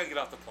 Yeah. We're all gonna get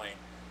off the plane.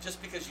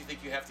 Just because you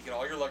think you have to get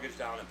all your luggage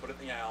down and put it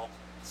in the aisle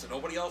so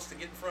nobody else can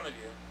get in front of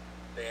you,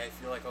 they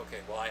feel like, okay,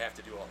 well, I have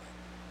to do all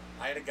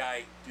that. I had a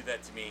guy do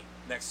that to me,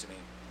 next to me,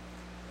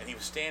 and he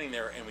was standing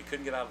there, and we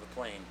couldn't get out of the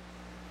plane.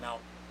 Now,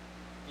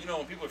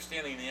 when people are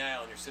standing in the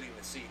aisle and you're sitting in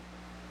the seat,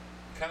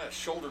 kind of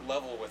shoulder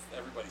level with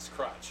everybody's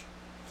crotch,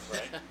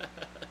 right?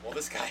 Well,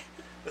 this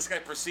guy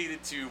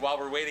proceeded to, while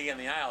we're waiting in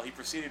the aisle, he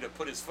proceeded to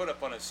put his foot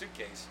up on his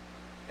suitcase,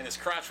 and his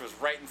crotch was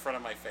right in front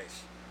of my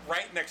face,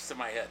 right next to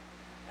my head.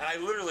 And I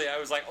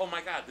was like, oh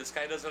my God, this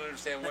guy doesn't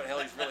understand what the hell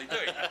he's really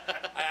doing.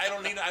 I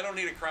don't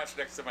need a crotch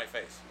next to my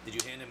face. Did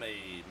you hand him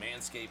a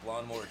Manscaped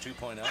Lawnmower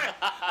 2.0?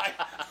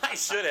 I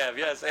should have,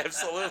 yes,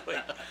 absolutely.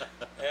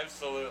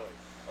 Absolutely.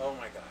 Oh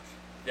my gosh.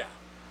 Yeah.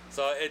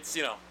 So it's,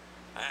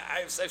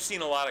 I've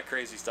seen a lot of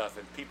crazy stuff,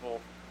 and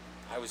people.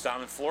 I was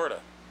down in Florida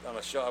on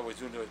a show. We were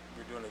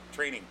doing a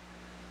training,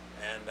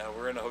 and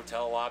we're in a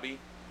hotel lobby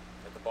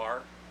at the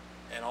bar,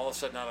 and all of a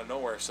sudden, out of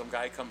nowhere, some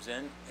guy comes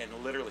in, and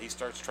literally he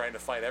starts trying to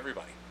fight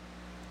everybody.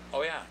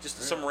 Oh yeah, just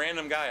some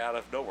random guy out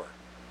of nowhere.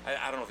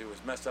 I don't know if he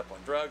was messed up on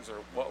drugs or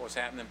what was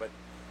happening, but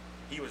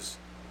he was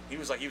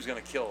like he was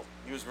going to kill.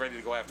 He was ready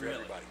to go after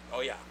everybody.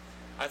 Oh yeah.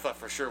 I thought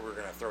for sure we were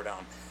going to throw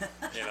down,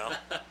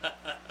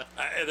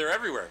 they're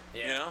everywhere,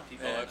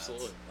 People,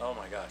 absolutely. Oh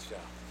my gosh, yeah.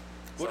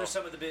 What are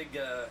some of the big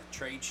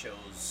trade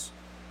shows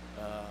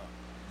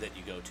that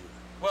you go to?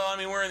 Well, I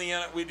mean,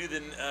 we do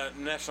the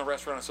National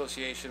Restaurant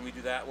Association. We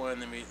do that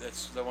one. Then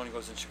that's the one that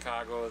goes in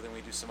Chicago. Then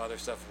we do some other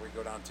stuff where we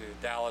go down to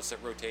Dallas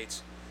that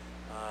rotates.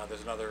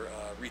 There's another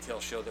retail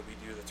show that we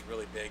do that's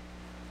really big.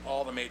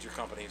 All the major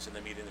companies in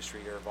the meat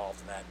industry are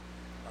involved in that.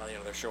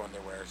 They're showing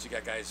their wares. You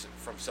got guys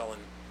from selling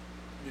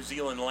New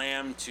Zealand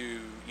lamb to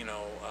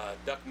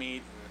duck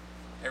meat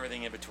and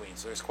everything in between.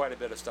 So there's quite a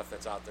bit of stuff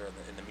that's out there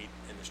in the meat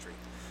industry.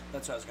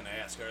 That's what I was going to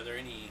ask. Are there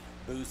any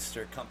booths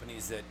or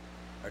companies that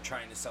are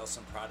trying to sell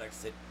some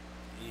products that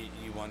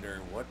you wonder,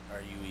 what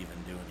are you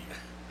even doing here?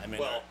 I'm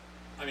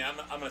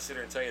going to sit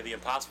here and tell you the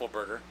Impossible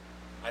Burger.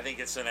 I think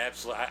it's an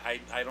absolute.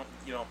 I don't.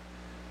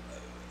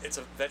 It's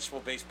a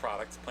vegetable-based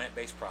product,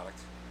 plant-based product,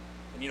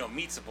 and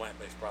meat's a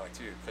plant-based product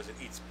too because it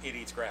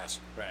eats grass.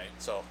 Right.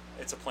 So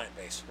it's a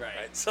plant-based.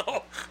 Right.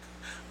 So,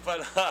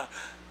 but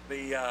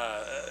The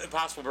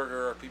Impossible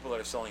Burger are people that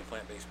are selling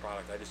plant-based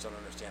product. I just don't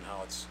understand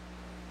how it's.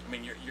 I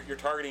mean, you're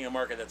targeting a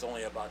market that's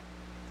only about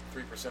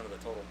 3% of the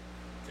total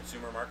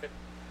consumer market,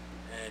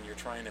 and you're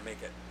trying to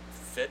make it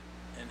fit.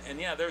 And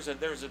yeah,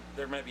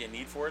 there might be a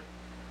need for it,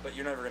 but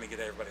you're never going to get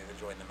everybody to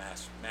join the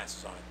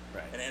masses on it.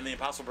 Right. And the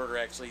Impossible Burger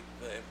actually,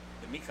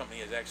 the meat company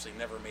has actually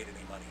never made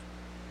any money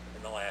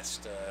in the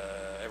last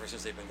ever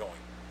since they've been going.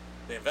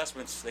 The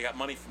investments, they got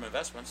money from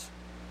investments.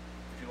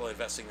 People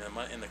investing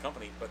in the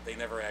company, but they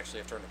never actually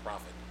have turned a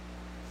profit.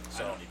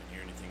 So I don't even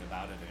hear anything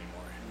about it anymore.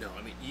 No,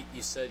 I mean,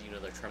 you said,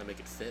 they're trying to make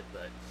it fit,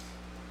 but,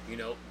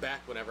 back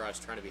whenever I was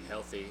trying to be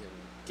healthy, and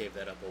gave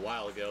that up a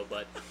while ago,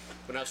 but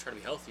when I was trying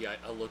to be healthy, I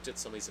looked at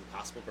some of these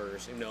Impossible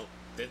Burgers,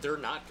 they're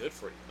not good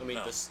for you. I mean,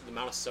 No. the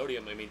amount of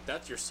sodium, I mean,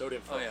 that's your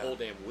sodium for Oh, a yeah. whole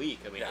damn week.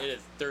 I mean, Yeah.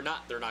 they're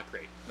not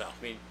great. No.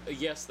 I mean,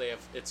 yes,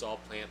 it's all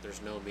plant,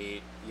 there's no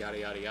meat, yada,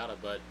 yada, yada,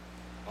 but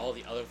all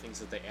the other things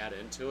that they add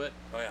into it,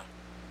 oh yeah.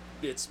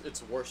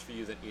 it's worse for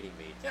you than eating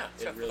meat. Yeah,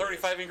 it's It got really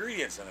 35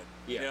 ingredients in it,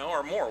 Yeah.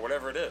 or more,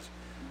 whatever it is.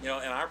 In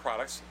our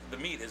products, the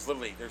meat is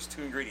literally, there's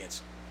 2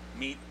 ingredients,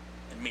 meat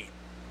and meat.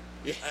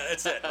 Yeah.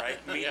 That's it,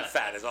 right? Meat Yeah. and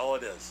fat is all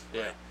it is.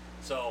 Yeah. Right?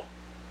 So,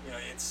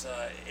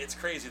 it's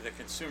crazy that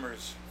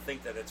consumers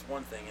think that it's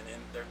one thing, and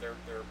their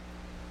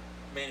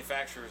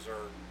manufacturers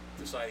are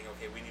deciding,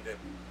 okay, we need to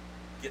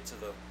get to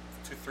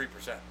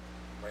 3%,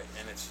 right?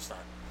 And it's just not,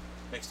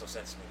 makes no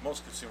sense to me.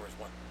 Most consumers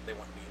want meat.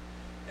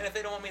 And if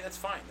they don't want meat, that's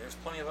fine. There's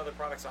plenty of other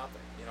products out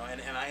there,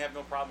 and I have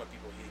no problem with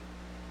people eating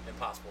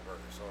Impossible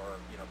Burgers or,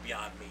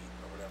 Beyond Meat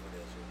or whatever it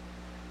is.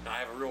 Now, I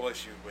have a real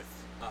issue with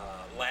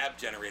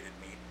lab-generated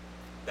meat.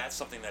 That's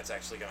something that's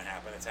actually going to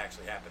happen. It's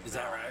actually happening. Is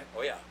that now. right?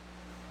 Oh, yeah.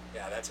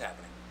 Yeah, that's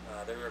happening.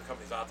 There are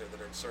companies out there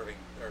that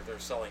are they're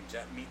selling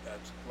meat,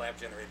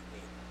 lab-generated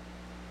meat,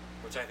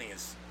 which I think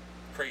is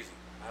crazy.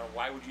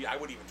 I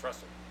wouldn't even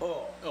trust it.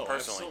 Oh, Oh,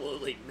 Personally.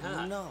 absolutely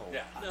not. no.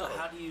 Yeah. No.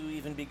 How do you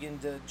even begin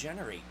to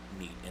generate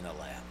meat in a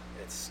lab?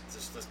 It's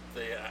just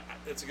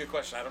it's a good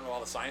question. I don't know all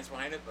the science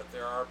behind it, but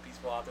there are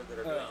people out there that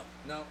are doing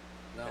it.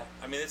 No.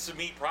 I mean, it's a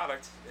meat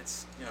product.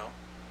 It's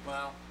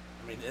Well,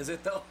 I mean, is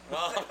it though?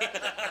 well,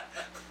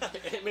 I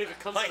mean, if it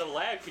comes Like- to the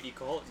lab, could you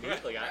call it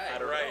meat? Like, I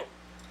don't right. know.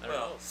 I don't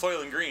know.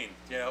 Soil and Green,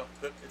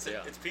 it's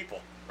Yeah. it's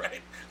people,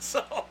 right? So,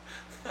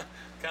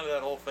 kind of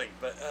that whole thing.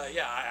 But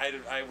yeah,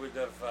 I would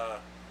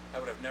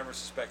have never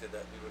suspected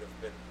that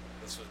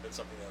this would have been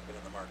something that would have been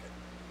in the market.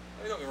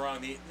 I mean, don't get me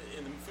wrong. The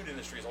food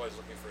industry is always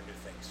looking for new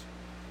things.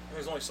 And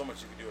there's only so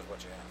much you can do with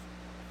what you have,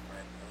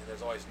 right? I mean,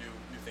 there's always new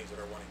things that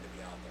are wanting to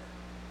be out there.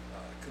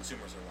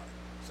 Consumers are wanting.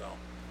 So,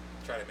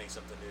 try to make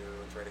something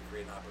new and try to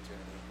create an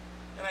opportunity.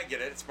 And I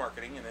get it. It's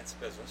marketing and it's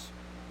business,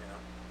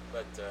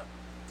 but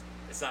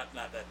it's not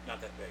that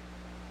big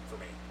for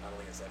me. I don't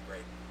think it's that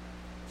great.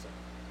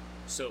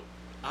 So,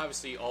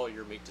 obviously, all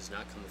your meat does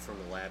not come from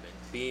the lab,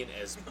 and being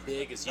as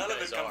big as you None of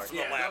guys it comes are, from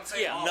the lab. don't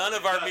say all. None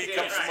of our meat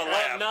comes from the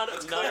lab.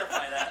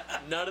 Clarify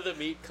that. None of the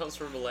meat comes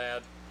from the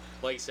lab.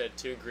 Like you said,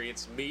 2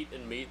 ingredients, meat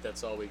and meat.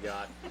 That's all we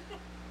got.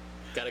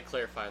 Got to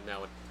clarify on that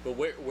one. But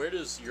where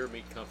does your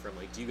meat come from?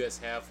 Like, do you guys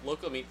have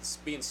local meat?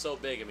 Being so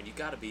big, I mean, you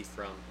got to be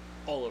from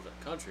all over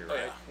the country, Oh,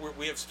 right? yeah.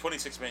 We have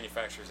 26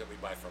 manufacturers that we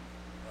buy from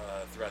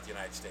throughout the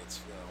United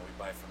States. We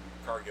buy from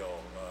Cargill,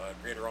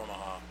 Greater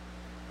Omaha,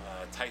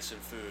 Tyson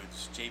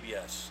Foods,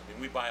 JBS. I mean,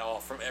 we buy all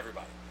from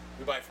everybody.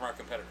 We buy from our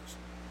competitors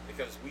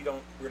because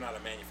we're not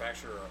a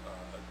manufacturer,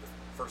 the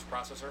first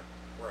processor.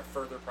 We're a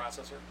further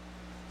processor,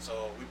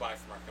 so we buy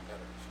from our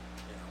competitors.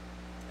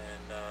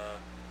 And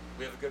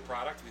we have a good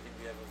product. We think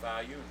we have a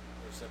value.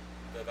 There's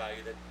the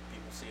value that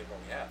people see in what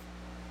we have.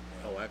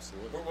 Oh,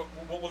 absolutely.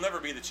 We'll never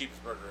be the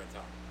cheapest burger in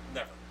town.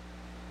 Never.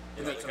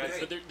 That's the guys-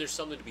 okay. But there's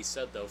something to be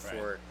said though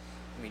for,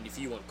 I mean, if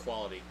you want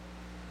quality,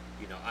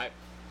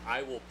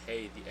 I will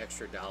pay the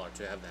extra dollar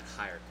to have that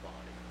higher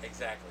quality.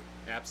 Exactly.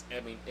 I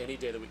mean, any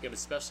day of the week, and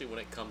especially when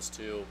it comes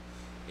to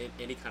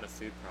any kind of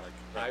food product,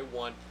 Right.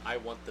 I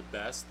want the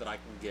best that I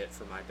can get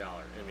for my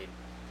dollar. I mean,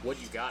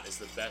 what you got is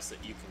the best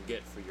that you can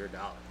get for your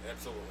dollar.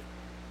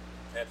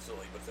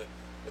 Absolutely. With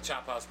the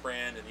Chop House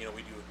brand, and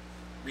we do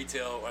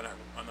retail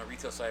on the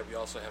retail side. We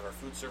also have our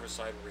food service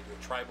side where we do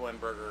a tri-blend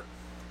burger.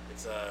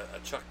 It's a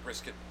chuck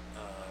brisket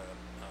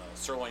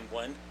sirloin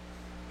blend.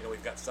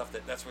 We've got stuff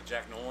that's what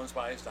Jack Nolan's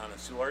buys down in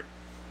Soulard.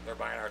 They're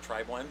buying our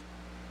tri-blend.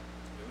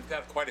 We've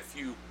got quite a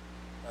few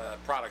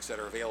products that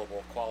are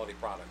available, quality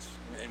products,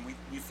 and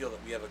we feel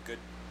that we have a good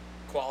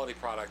quality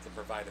product and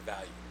provide a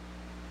value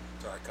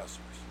to our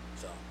customers.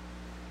 So,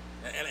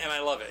 and I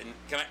love it. And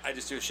can I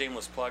just do a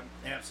shameless plug?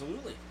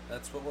 Absolutely.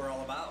 That's what we're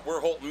all about.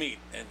 We're Holten Meat,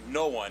 and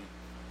no one,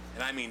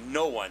 and I mean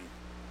no one,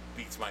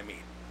 beats my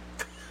meat.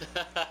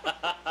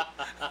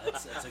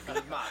 That's a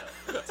good motto.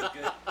 That's a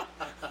good.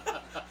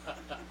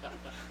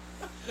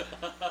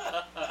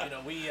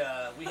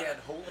 We had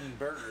Holten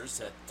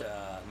burgers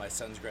at my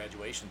son's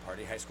graduation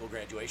party, high school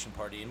graduation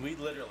party, and we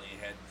literally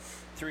had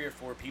 3 or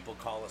 4 people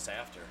call us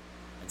after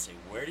and say,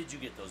 "Where did you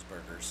get those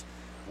burgers?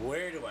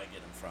 Where do I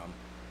get them from?"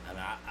 I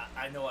mean,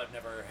 I know I've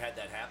never had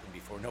that happen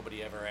before.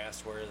 Nobody ever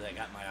asked where they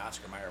got my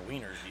Oscar Mayer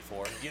wieners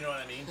before. You know what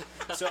I mean?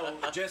 So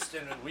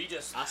we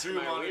just Oscar threw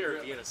them Mayer on the wiener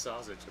grill. Vienna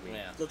sausage. I mean,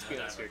 Yeah. let's be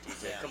honest here,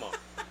 TJ. Yeah. Come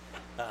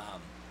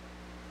on.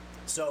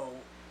 So,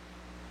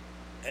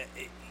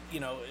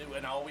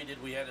 and all we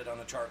did, we had it on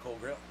a charcoal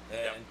grill, and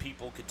Yep.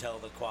 people could tell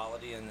the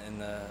quality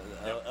and the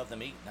of the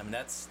meat. I mean,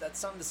 that's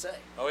something to say.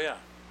 Oh yeah,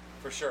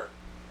 for sure.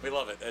 We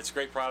love it. It's a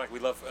great product. We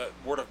love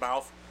word of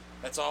mouth.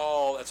 That's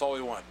all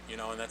we want,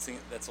 and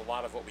that's a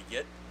lot of what we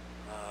get.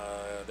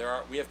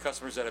 We have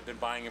customers that have been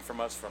buying them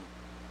from us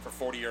for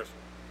 40 years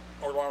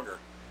or longer.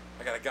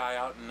 I got a guy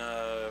out in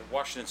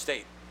Washington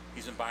State.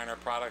 He's been buying our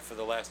product for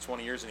the last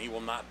 20 years, and he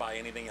will not buy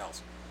anything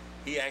else.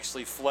 He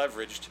actually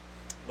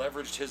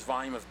leveraged his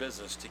volume of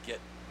business to get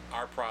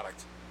our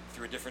product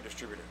through a different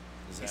distributor.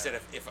 He said,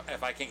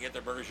 if I can't get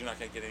their burgers, you're not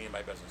going to get any of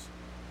my business.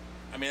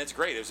 I mean, it's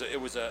great. It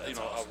was a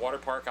awesome. a water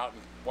park out in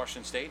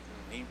Washington State,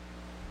 and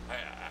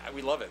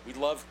we love it. We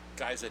love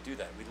guys that do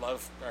that. We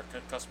love our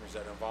customers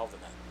that are involved in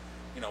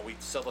that. We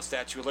sell the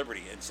Statue of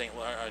Liberty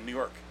in New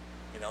York.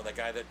 That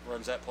guy that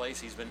runs that place,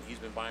 he's been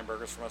buying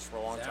burgers from us for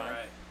a long Is that time.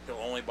 right? He'll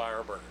only buy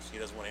our burgers. He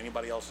doesn't want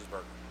anybody else's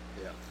burger.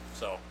 Yeah.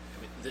 So,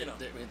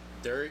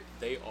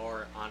 They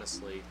are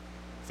honestly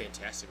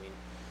fantastic. I mean,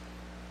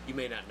 you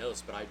may not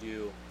notice, but I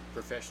do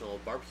professional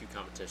barbecue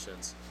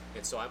competitions,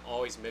 and so I'm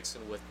always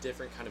mixing with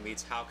different kind of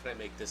meats. How can I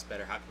make this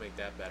better? How can I make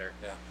that better?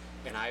 yeah,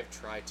 And I've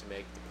tried to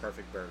make the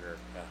perfect burger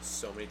Yeah.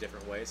 so many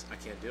different ways. I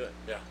can't do it.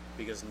 yeah.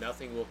 Because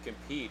nothing will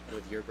compete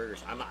with your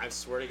burgers. I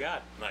swear to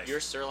God, Nice. your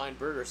sirloin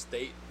burgers,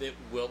 they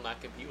will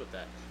not compete with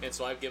that. And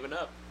so I've given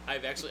up.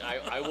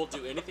 I will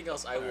do anything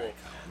else. I will right,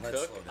 Colin,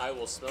 let's cook. slow down. I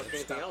will smoke Let's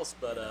anything stop. else.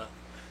 But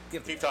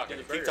Keep talking.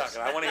 the Keep burgers.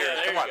 talking. I want to hear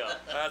it. There Come you on.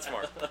 go. That's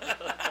more.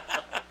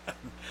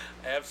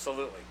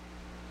 Absolutely.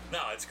 No,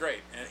 it's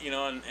great. And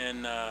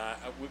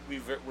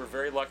we're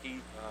very lucky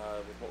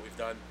with what we've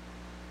done.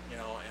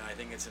 And I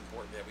think it's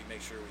important that we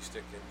make sure we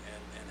stick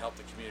and help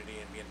the community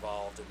and be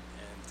involved and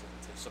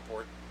to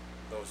support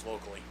those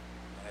locally.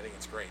 And I think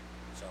it's great.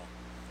 So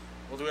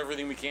we'll do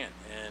everything we can.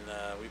 And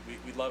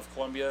we love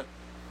Columbia.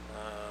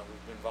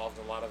 We've been involved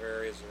in a lot of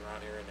areas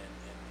around here, and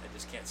I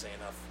just can't say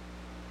enough,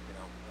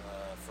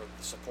 for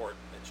the support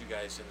that you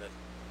guys in the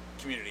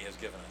community has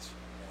given us.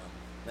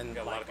 And We've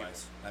got a lot of people.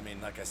 likewise, I mean,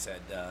 like I said,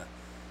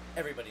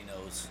 everybody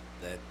knows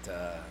that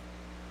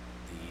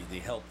the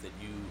help that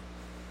you,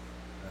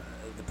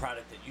 the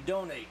product that you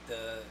donate,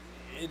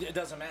 it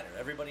doesn't matter.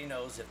 Everybody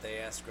knows if they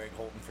ask Greg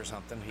Holten for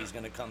something, he's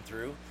going to come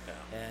through.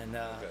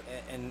 Yeah.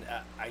 And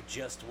I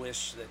just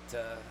wish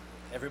that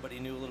everybody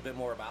knew a little bit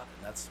more about it.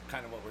 And that's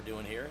kind of what we're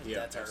doing here.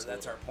 Yeah,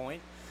 that's our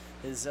point.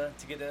 Is to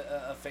get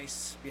a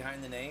face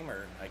behind the name,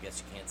 or I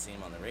guess you can't see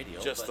him on the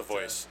radio. Just the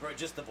voice. Right,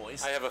 just the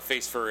voice. I have a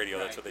face for radio.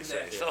 That's what they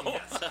say. Exactly. So.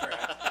 Yes,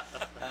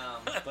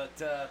 correct.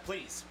 But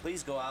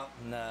please go out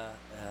and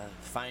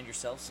find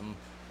yourself some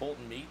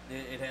Holten meat.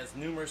 It has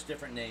numerous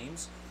different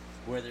names,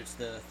 whether it's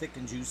the thick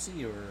and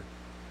juicy or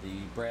the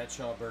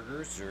Bradshaw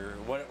burgers, or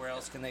where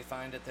else can they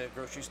find at the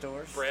grocery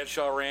stores?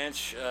 Bradshaw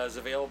Ranch is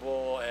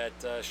available at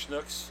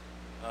Schnucks.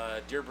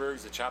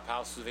 Deerberg's, the Chop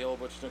House is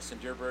available at Schnucks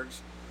and Deerberg's.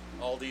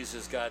 Aldi's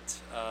has got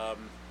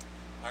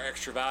our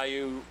Extra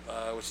Value,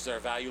 which is our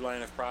value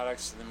line of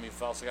products. And then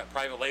we've also got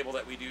private label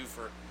that we do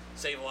for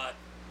Save-A-Lot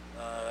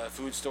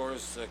food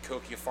stores,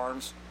 Kokia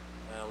Farms.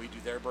 We do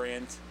their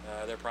brand,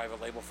 their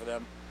private label for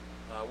them.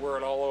 We're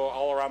at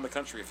all around the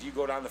country. If you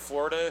go down to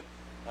Florida,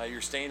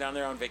 you're staying down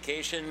there on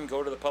vacation,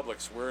 go to the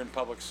Publix. We're in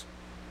Publix.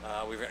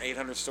 We've got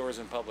 800 stores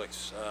in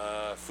Publix.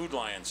 Food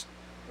Lions,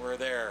 we're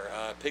there.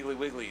 Piggly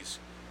Wigglies.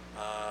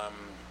 I'm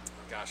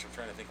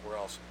trying to think where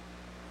else.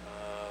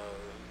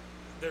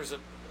 There's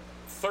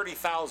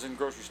 30,000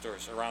 grocery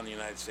stores around the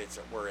United States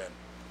that we're in.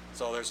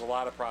 So there's a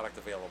lot of product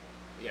available.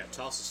 Yeah,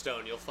 toss a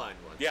stone, you'll find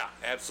one. Yeah,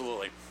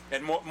 absolutely.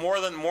 And more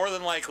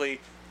than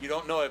likely, you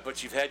don't know it,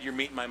 but you've had your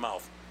meat in my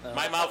mouth.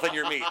 My mouth and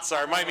your meat.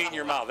 Sorry, my meat in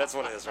your mouth. That's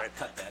what it is, right?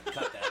 Cut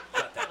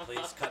that,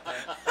 please, cut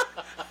that.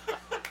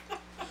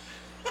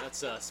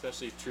 That's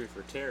especially true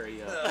for Terry.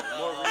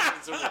 More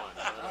reasons than one.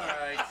 All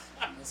right,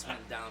 this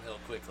went downhill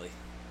quickly.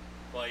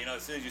 Well,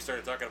 as soon as you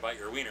started talking about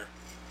your wiener.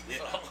 Yeah.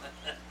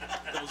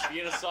 Those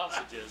Vienna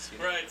sausages.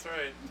 Right, that's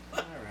right.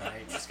 All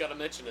right. You just got to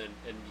mention it,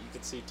 and you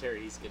can see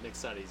Terry. He's getting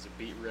excited. He's a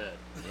beet red.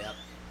 Yep.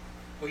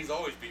 Well, he's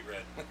always beat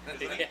red.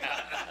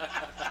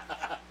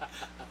 Yeah.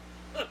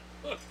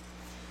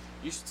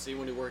 You should see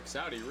when he works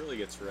out. He really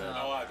gets red.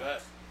 Oh, I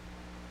bet.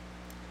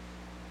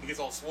 He gets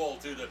all swole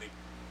too, doesn't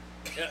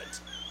he?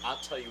 I'll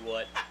tell you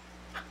what.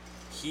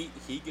 He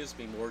gives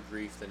me more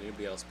grief than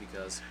anybody else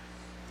because,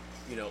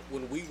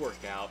 when we work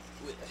out,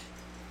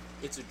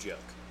 it's a joke.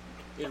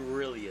 It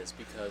really is,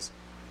 because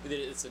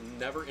it's a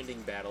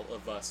never-ending battle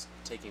of us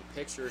taking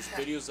pictures,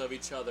 videos of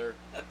each other,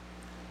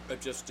 of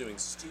just doing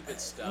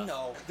stupid stuff.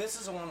 No, this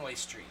is a one-way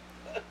street.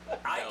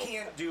 I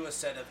can't do a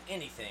set of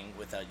anything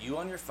without you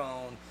on your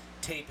phone,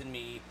 taping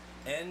me,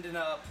 ending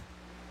up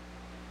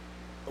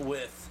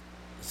with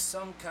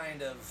some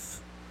kind of,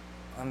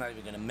 I'm not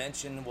even going to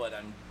mention what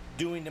I'm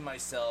doing to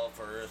myself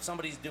or if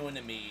somebody's doing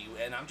to me,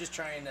 and I'm just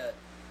trying to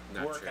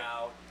Not work true.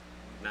 out.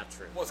 Not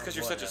true. Well, it's because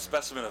you're such a Whatever.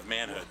 specimen of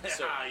manhood,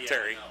 So, yeah,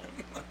 Terry.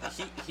 I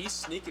know. He's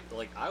sneaky.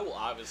 Like, I will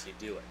obviously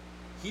do it.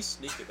 He's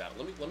sneaky about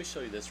it. Let me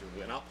show you this real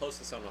quick, and I'll post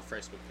this on my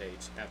Facebook page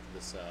after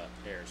this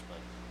airs. But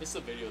it's a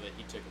video that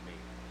he took of me.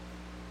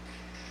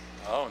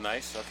 Oh,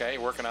 nice. Okay,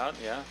 working out.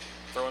 Yeah,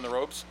 throwing the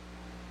ropes.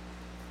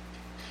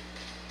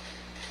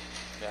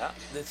 Yeah.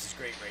 This is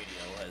great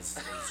radio, as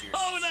you're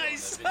Oh, showing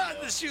nice. the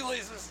video. The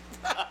shoelaces.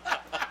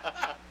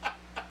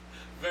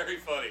 Very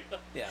funny.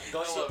 Yeah, go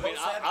I ahead, mean,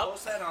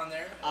 post that on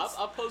there.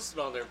 I'll post it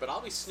on there, but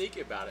I'll be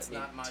sneaky about it. It's I mean,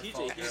 not my TJ,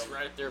 fault. he's You're a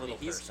right up there. I mean,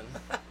 little he's person.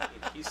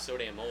 he's so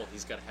damn old.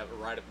 He's got to have it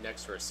right up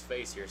next to his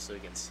face here so he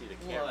can see the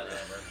camera.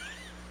 Whatever.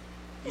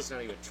 He's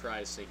not even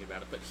trying to think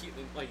about it. But he,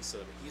 like you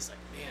said, he's like,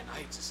 man,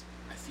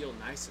 I feel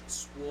nice and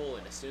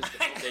swollen as soon as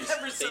the I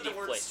never said the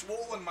word deflate.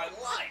 swole in my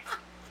life.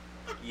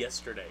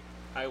 Yesterday,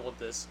 I want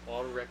this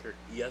on record.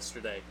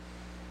 Yesterday,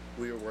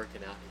 we were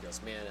working out. And he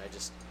goes, man,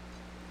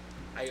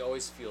 I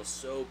always feel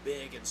so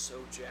big and so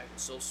jacked and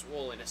so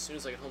swollen. As soon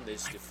as I get home, they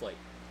just deflate.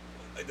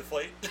 I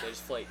deflate. They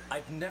just deflate.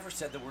 I've never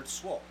said the word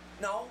swole.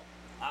 No,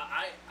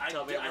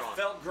 Tell me I'm I wrong.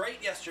 felt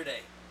great yesterday,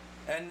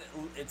 and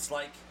it's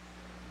like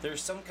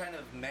there's some kind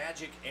of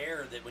magic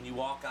air that when you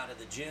walk out of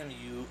the gym,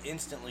 you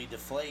instantly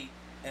deflate,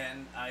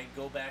 and I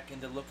go back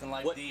into looking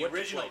like the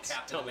original deflates?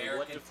 Captain Tell me,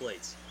 America. what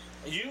deflates?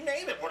 You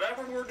name it,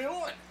 whatever we're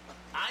doing.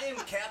 I am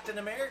Captain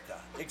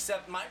America,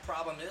 except my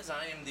problem is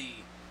I am the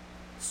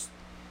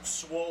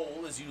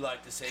swole, as you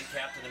like to say,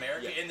 Captain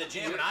America Yeah. in the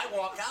gym, and I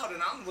walk out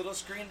and I'm a little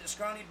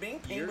scrawny bean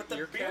peen with the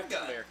You're beer Captain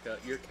gun. America.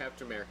 You're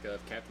Captain America.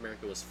 If Captain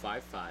America was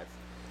 5'5",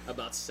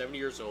 about 70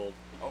 years old,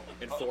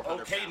 and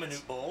 400 okay, pounds.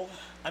 Minute Bowl.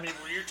 I mean,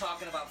 you're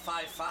talking about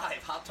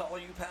 5'5". How tall are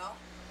you, pal?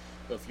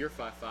 Well, if you're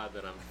 5'5",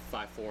 then I'm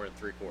 5'4" and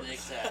 3/4.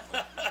 Exactly.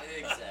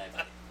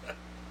 Exactly.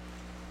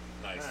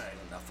 Nice. All right,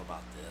 enough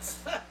about this.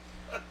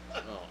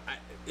 Oh,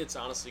 it's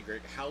honestly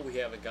great. How we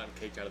haven't gotten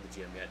kicked out of the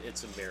gym yet,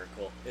 it's a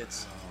miracle.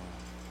 It's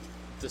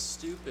the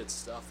stupid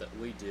stuff that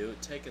we do,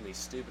 taking these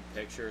stupid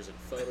pictures and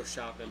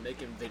photoshopping and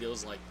making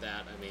videos like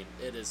that. I mean,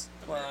 it is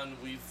a Well, miracle.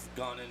 and we've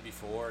gone in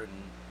before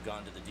and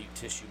gone to the deep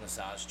tissue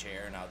massage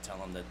chair, and I'll tell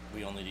them that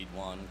we only need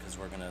one because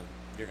you're gonna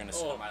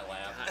sit Oh on my my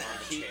lap God. on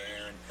the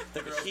chair, and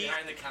the girls He-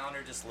 behind the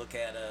counter just look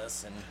at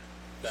us, and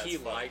that's He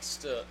funny. likes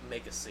to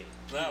make a scene.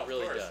 No, He of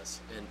really course. does,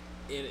 and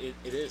it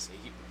is.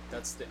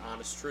 That's the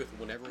honest truth.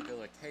 Whenever we go,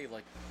 like, hey,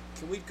 like,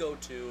 can we go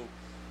to,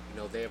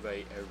 they have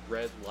a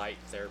red light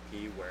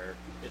therapy where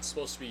it's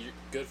supposed to be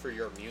good for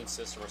your immune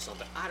system or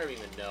something. I don't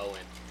even know,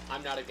 and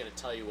I'm not even going to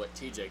tell you what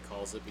TJ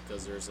calls it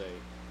because there's a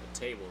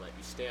table that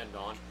you stand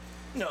on.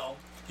 No,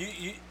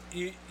 you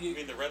You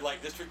mean the red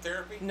light district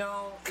therapy?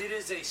 No, it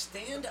is a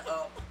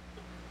stand-up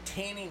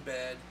tanning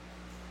bed,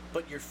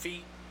 but your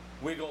feet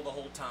wiggle the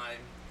whole time,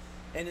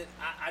 and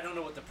I don't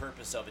know what the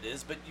purpose of it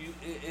is, but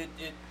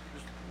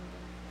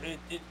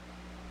it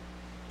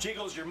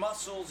jiggles your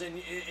muscles,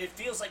 and it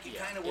feels like you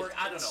kind of work.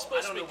 I don't It's know.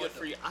 supposed I don't to know be good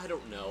for you. I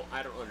don't know.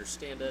 I don't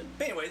understand it.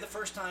 But anyway, the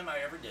first time I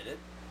ever did it,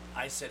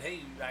 I said,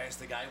 "Hey," I asked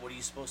the guy, "What are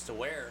you supposed to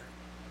wear?"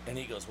 And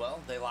he goes,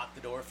 "Well, they locked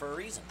the door for a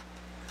reason."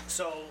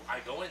 So I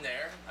go in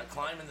there, I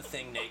climb in the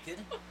thing naked,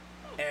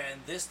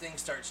 and this thing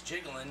starts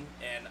jiggling,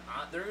 and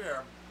there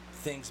are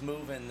things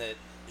moving that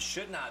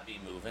should not be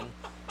moving.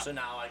 So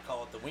now I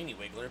call it the weenie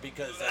wiggler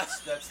because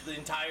that's the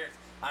entire.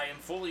 I am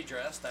fully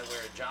dressed. I wear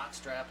a jock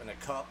strap and a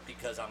cup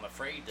because I'm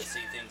afraid to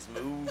see things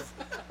move,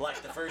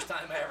 like the first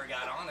time I ever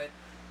got on it.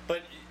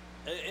 But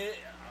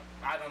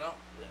I don't know.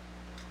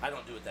 I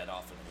don't do it that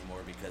often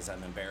anymore because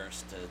I'm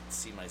embarrassed to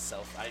see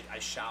myself. I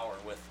shower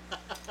with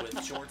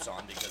shorts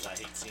on because I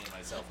hate seeing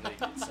myself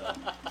naked. So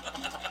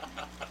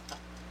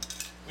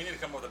We need to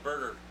come up with a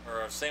burger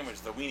or a sandwich,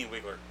 the weenie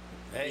wiggler.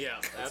 hey, Yeah,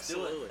 let's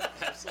do it.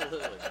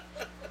 absolutely.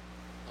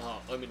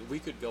 I mean, we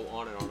could go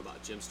on and on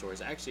about gym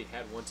stories. I actually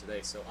had one today.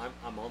 So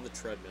I'm on the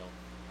treadmill,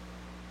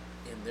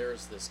 and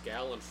there's this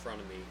gal in front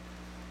of me,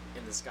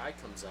 and this guy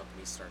comes up and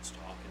he starts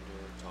talking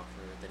to her.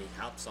 Then he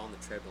hops on the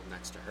treadmill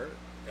next to her.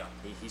 Yeah.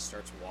 He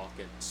starts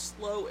walking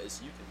slow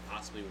as you can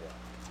possibly walk.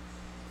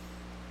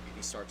 And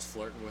he starts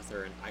flirting with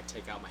her, and I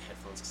take out my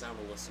headphones because I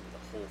want to listen to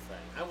the whole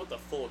thing. I want the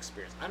full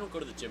experience. I don't go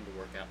to the gym to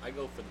work out. I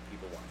go for the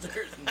people watching.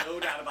 There's no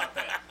doubt about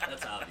that.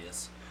 That's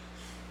obvious.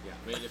 Yeah,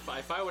 I mean, if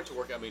I went to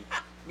work, I mean,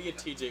 me and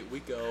TJ, we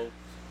go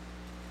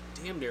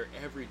damn near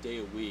every day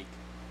a week,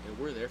 and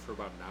we're there for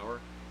about an hour.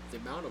 The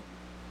amount of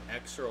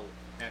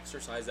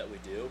exercise that we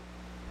do,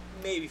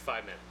 maybe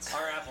 5 minutes.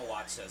 Our Apple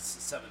Watch says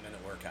 7-minute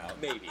workout.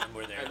 Maybe. And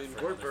we're there. I mean,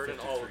 for we're another burning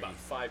all 53. about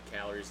 5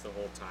 calories the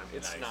whole time.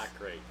 It's Nice. not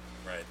great.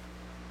 Right.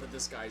 But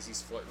this guy's,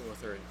 he's flirting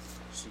with her, and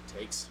she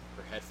takes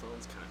her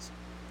headphones, kind of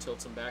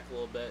tilts them back a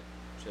little bit.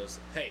 She goes,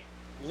 "Hey,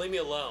 leave me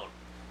alone."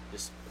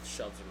 Just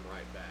shoves them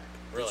right back.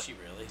 Did she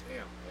really?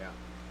 Damn, yeah.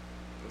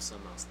 It was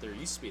something else. There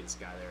used to be this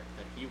guy there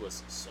that he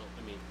was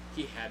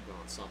he had been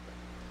on something.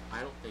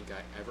 I don't think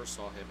I ever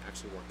saw him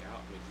actually work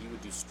out. I mean, he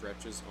would do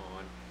stretches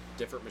on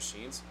different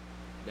machines.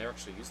 Never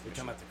actually used the You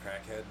talking machine.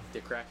 about the crackhead?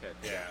 The crackhead.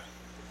 Yeah.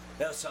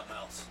 That was something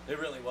else. It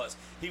really was.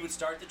 He would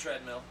start the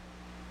treadmill,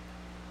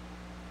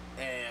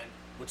 and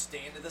would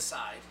stand to the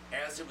side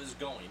as it was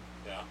going,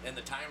 Yeah. and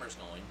the timer's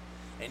going,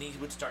 and he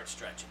would start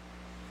stretching.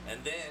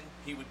 And then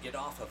he would get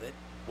off of it,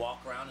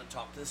 walk around and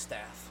talk to the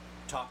staff,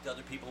 talk to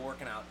other people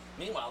working out.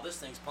 Meanwhile, this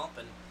thing's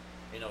pumping.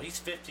 You know, he's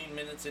 15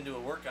 minutes into a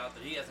workout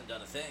that he hasn't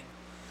done a thing.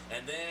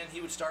 And then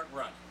he would start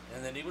running,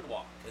 and then he would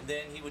walk, and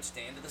then he would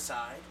stand to the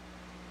side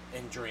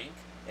and drink,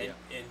 and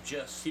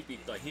just He'd be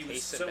like he was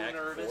pacing so back and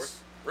nervous.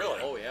 forth.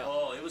 Really? Oh yeah.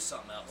 Oh, it was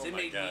something else. Oh It my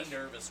made gosh. me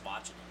nervous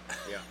watching it.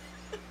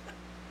 Yeah.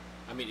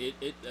 I mean,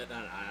 it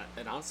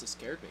honestly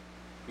scared me.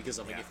 Because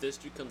I'm like, Yeah. if this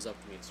dude comes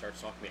up to me and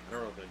starts talking to me, I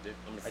don't know what I'm going to do.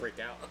 I'm going to freak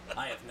out.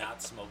 I have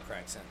not smoked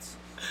crack since.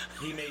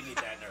 He made me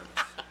that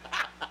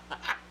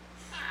nervous.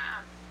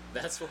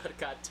 That's what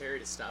got Terry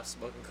to stop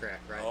smoking crack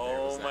right there.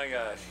 Oh was that my guy.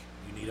 gosh.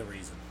 You need a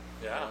reason.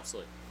 Yeah.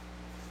 Absolutely.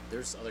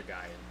 There's this other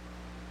guy,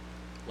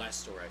 and last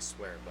story I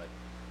swear, but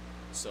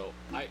so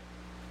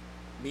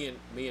me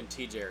and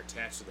TJ are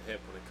attached to the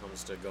hip when it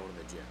comes to going to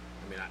the gym.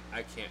 I mean,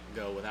 I can't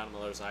go without him,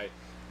 otherwise I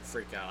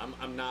freak out.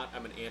 I'm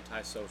an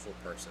antisocial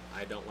person.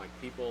 I don't like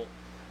people.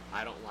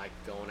 I don't like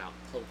going out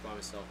in public by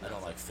myself. I don't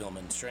nothing. like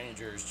filming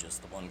strangers,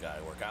 just the one guy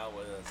I work out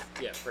with.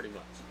 Yeah, pretty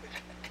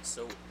much.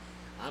 So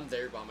I'm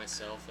there by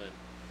myself, and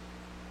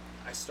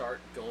I start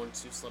going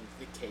to some of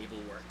the cable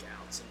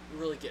workouts and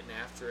really getting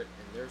after it.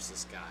 And there's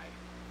this guy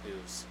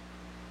who's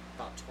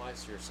about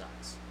twice your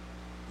size.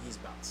 He's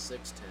about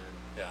 6'10",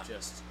 Yeah.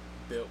 just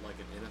built like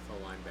an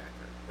NFL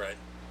linebacker. Right.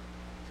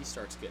 He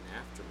starts getting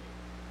after me,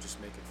 just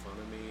making fun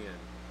of me and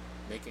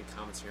making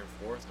comments here and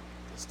forth. I'm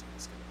like, this dude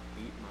is going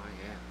to beat my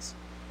ass.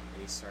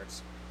 And he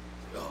starts,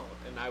 oh,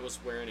 and I was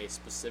wearing a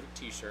specific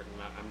T-shirt,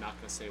 and I'm not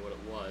going to say what it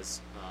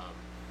was,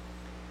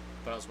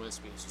 but I was wearing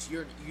it. He says,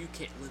 you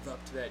can't live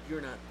up to that.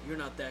 You're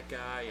not that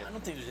guy. I And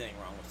don't think there's anything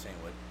wrong with saying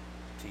what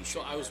t-shirt.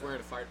 so I you was had on.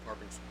 wearing a fire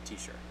department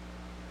T-shirt,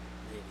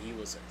 and he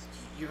was like,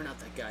 you're not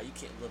that guy. You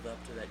can't live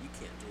up to that. You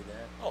can't do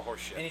that. Oh,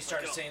 horseshit. And he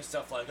started saying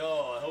stuff like,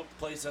 "Oh, I hope the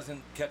place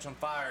doesn't catch on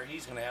fire.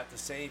 He's gonna have to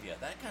save you."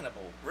 That kind of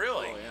bull.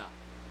 Really? Oh yeah.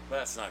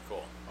 That's not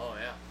cool. Oh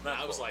yeah. Not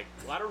I was cool. like,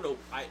 well, I don't know.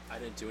 I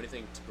didn't do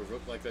anything to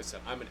provoke. Like I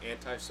said, I'm an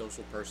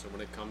antisocial person when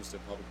it comes to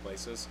public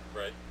places.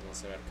 Right.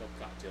 Unless I had a couple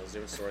cocktails,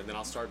 different story. And then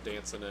I'll start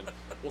dancing, and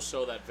we'll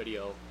show that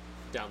video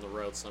down the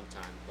road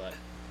sometime. But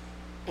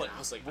What? I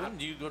was like, when I'm,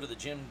 do you go to the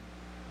gym,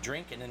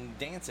 drinking and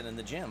dancing in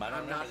the gym? I don't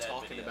I'm remember not that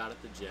talking video. about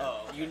at the gym.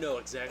 Oh, okay. You know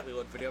exactly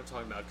what video I'm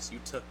talking about because you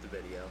took the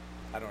video.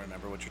 I don't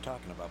remember what you're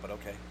talking about, but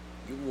okay.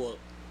 You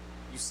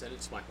sent it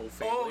to my whole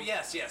family. Oh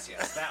yes,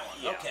 that one.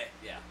 Yeah. Okay,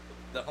 yeah,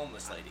 the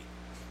homeless lady.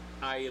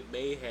 I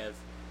may have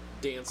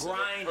danced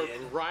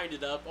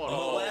grinded up on a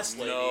homeless Molested,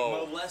 lady.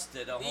 no.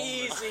 molested a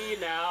homeless.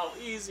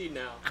 Easy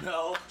now.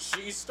 No.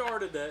 She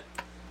started it.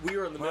 We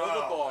were in the middle of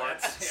the bar.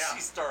 Yeah.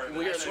 She started. We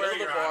were I in the swear, middle of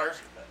Your the bar.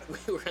 Honor.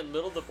 We were in the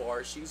middle of the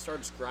bar. She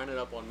starts grinding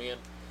up on me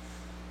and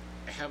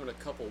having a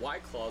couple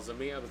White Claws on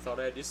me. I thought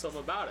I'd do something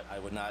about it. I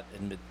would not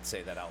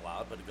say that out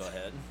loud, but go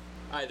ahead.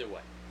 Either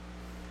way.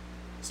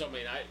 So I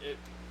mean,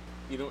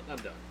 you know what? I'm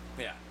done.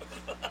 Yeah.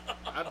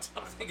 I'm done.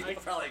 I think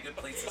it's probably a good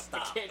place to I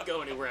stop. can't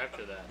go anywhere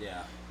after that.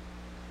 Yeah.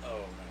 Oh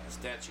man.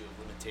 Statute of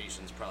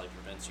limitations probably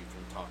prevents you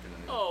from talking to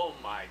me. Oh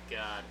my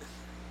God.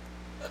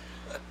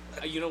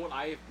 You know what?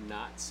 I have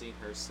not seen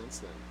her since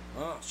then.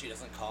 Oh, she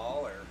doesn't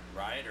call or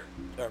write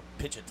or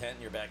pitch a tent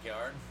in your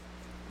backyard?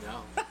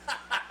 No.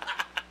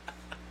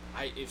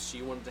 If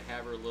she wanted to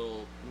have her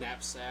little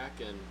knapsack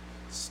and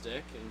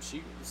stick, and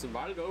she was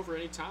invited over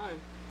any time.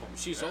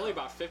 She's only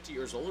about 50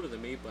 years older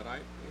than me, but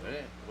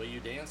Hey, the way you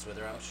dance with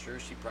her, I'm sure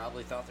she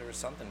probably thought there was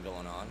something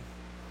going on.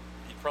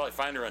 You'd probably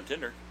find her on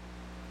Tinder.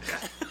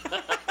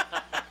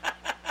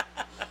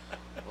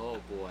 oh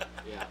boy,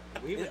 yeah.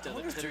 We haven't I done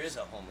wonder a if there Tinder. is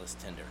a homeless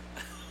Tinder.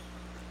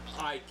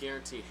 I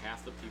guarantee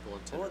half the people in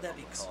Tinder. What would that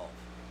be homeless. called?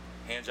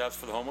 Hand jobs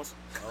for the homeless.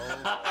 Oh.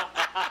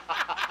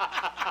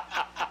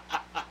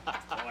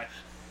 Boy.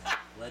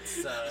 Let's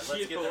You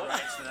get know the what?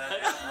 rights to that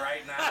app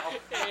right now.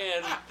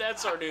 And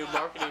that's our new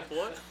marketing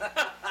ploy.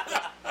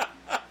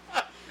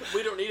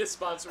 We don't need a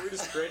sponsor. We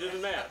just created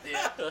an app.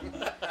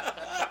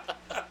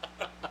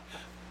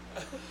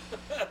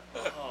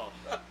 Oh.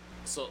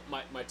 So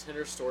my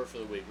Tinder story for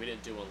the week. We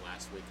didn't do one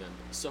last weekend.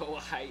 So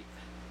I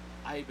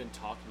had been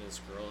talking to this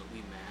girl and we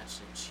matched,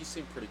 and she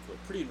seemed pretty cool,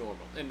 pretty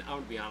normal. And I'm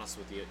gonna be honest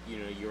with you. You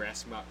know, you were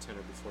asking about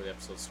Tinder before the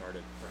episode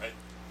started. Right.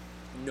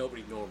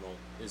 Nobody normal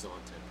is on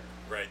Tinder.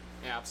 Right.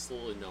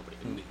 Absolutely nobody.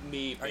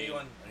 Me. Are you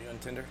being- on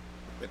Tinder?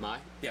 Am I?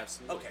 Yeah.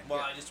 Absolutely. Okay. Well,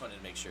 Yeah. I just wanted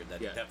to make sure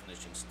that Yeah. the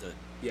definition stood.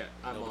 Yeah,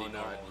 I'm Nobody on,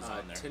 normal is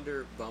on there.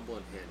 Tinder, Bumble,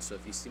 and Hinge. So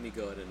if you see me,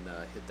 go ahead and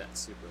hit that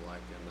super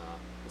like, and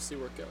we'll see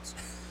where it goes.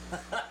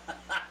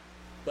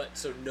 But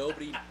so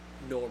nobody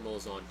normal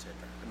is on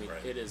Tinder. I mean,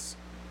 Right. it is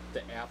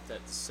the app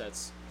that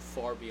sets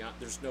far beyond.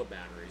 There's no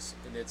boundaries,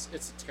 and it's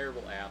a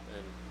terrible app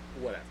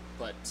and whatever,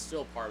 but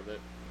still part of it.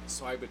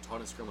 So I've been talking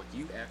to this girl. I'm like,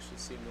 you actually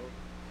seem normal.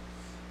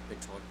 Been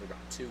talking for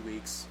about 2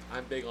 weeks.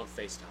 I'm big on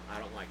FaceTime. I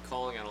don't like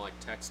calling. I don't like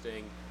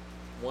texting.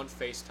 One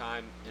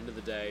FaceTime, end of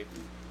the day.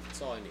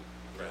 That's all I need.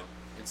 You Right. know?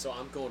 And so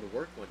I'm going to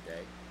work one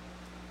day,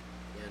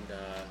 and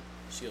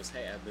she goes,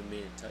 "Hey, I've been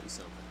meaning to tell you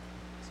something."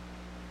 I said,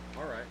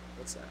 all right,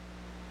 what's that?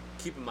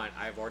 keep in mind,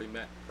 I've already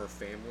met her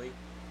family.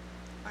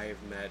 I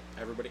have met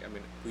everybody. I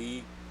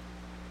mean,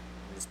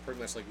 it's pretty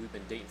much like we've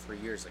been dating for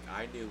years. Like,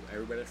 I knew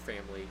everybody at her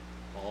family,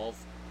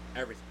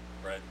 everything.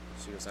 Right.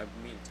 She goes, I've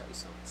been meaning to tell you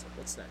something. I said,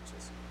 what's that? She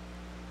goes,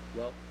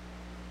 well,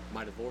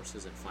 my divorce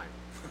isn't final.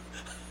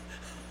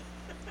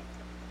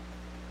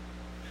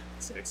 I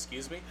said,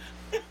 excuse me?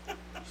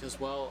 She goes,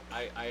 well,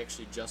 I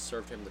actually just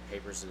served him the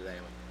papers today.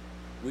 I'm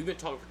like, we've been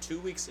talking for 2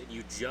 weeks and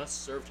you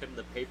just served him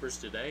the papers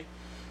today?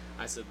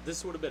 I said,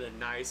 this would have been a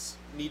nice,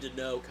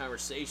 need-to-know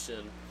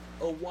conversation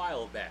a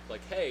while back.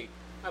 Like, hey,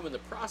 I'm in the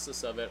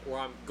process of it, or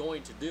I'm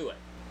going to do it.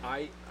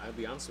 I'll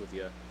be honest with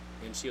you,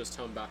 and she was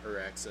telling about her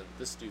accent.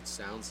 This dude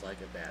sounds like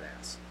a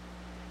badass.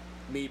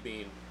 Me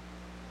being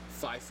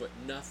 5'0",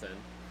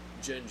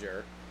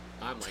 ginger,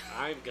 I'm like,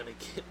 I'm gonna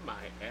get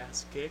my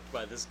ass kicked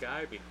by this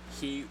guy. I mean,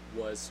 he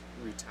was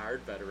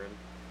retired veteran,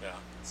 Yeah.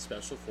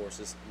 Special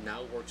Forces,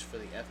 now works for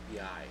the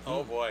FBI.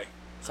 Oh boy.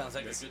 Sounds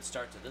like a good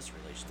start to this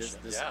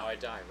relationship. This is how I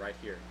die, right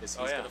here. He's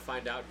gonna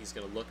find out. He's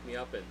gonna look me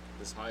up, and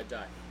this is how I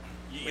die.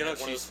 You know, one of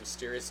those she's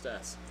mysterious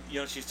deaths. you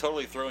know she's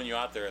totally throwing you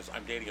out there as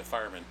I'm dating a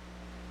fireman,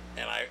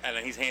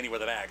 and he's handy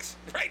with an axe,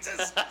 right? So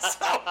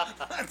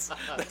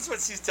that's what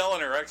she's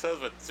telling her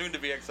ex-husband, soon to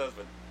be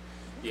ex-husband.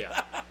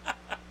 Yeah.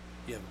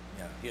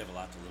 You have a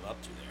lot to live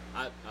up to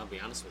there. I'll be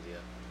honest with you.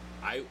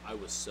 I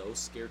was so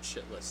scared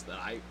shitless that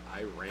I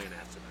ran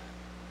after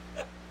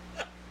that.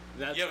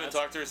 You haven't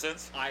talked to her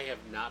since? I have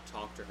not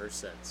talked to her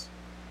since.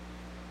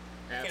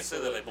 I can't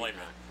say that I blame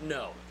you.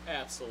 No,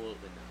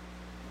 absolutely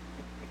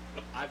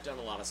not. I've done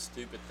a lot of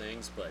stupid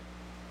things, but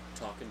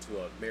talking to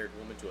a married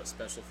woman, to a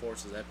Special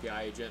Forces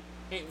FBI agent,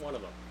 ain't one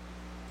of them.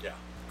 Yeah.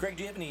 Greg,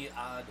 do you have any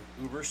odd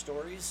Uber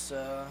stories,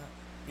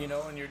 in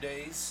your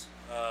days?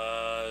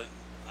 About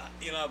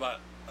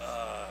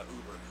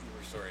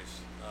Uber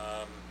stories.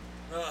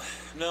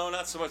 No,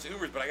 not so much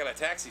Ubers, but I got a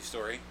taxi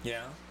story.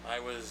 Yeah. I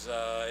was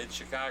in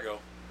Chicago,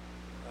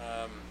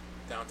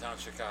 downtown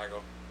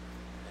Chicago,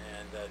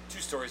 and two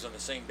stories on the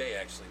same day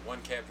actually.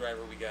 One cab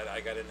driver I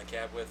got in the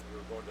cab with.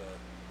 We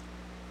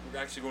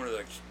were actually going to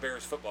the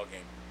Bears football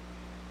game.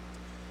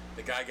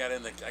 The guy I got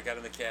in the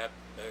cab.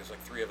 There was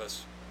like three of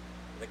us.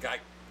 The guy,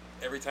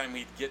 every time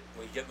we'd get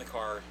in the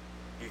car,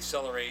 he'd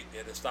accelerate. He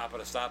had to stop at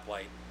a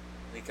stoplight,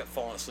 and he kept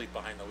falling asleep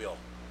behind the wheel.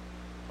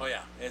 Oh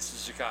yeah, this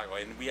is Chicago,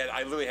 and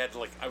I literally had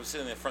to I was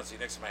sitting in the front seat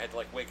next to him. I had to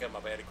wake him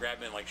up. I had to grab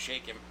him and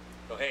shake him.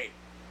 Go, hey,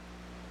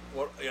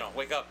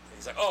 wake up. And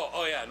he's like,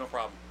 oh yeah, no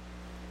problem.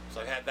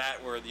 So I had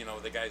that where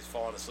the guy's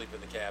falling asleep in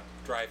the cab,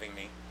 driving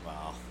me.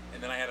 Wow.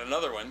 And then I had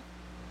another one.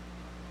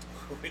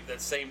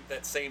 that same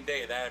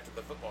day, after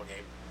the football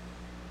game,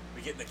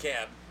 we get in the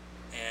cab,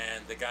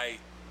 and the guy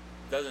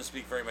doesn't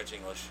speak very much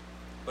English,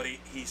 but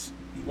he said,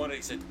 where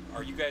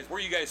are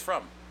you guys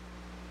from?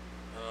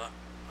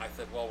 I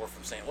said, well, we're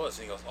from St. Louis.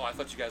 And he goes, oh, I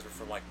thought you guys were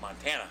from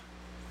Montana.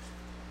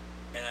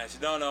 And I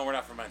said, no, we're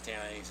not from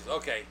Montana. And he says,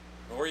 okay,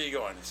 well, where are you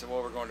going? He said,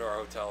 well, we're going to our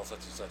hotel,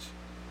 such and such.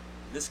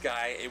 This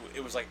guy,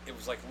 it was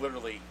like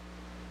literally,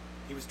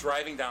 he was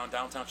driving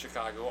downtown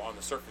Chicago on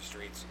the surface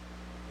streets,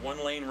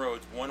 one lane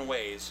roads, one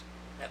ways,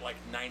 at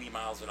 90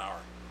 miles an hour.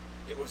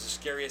 It was the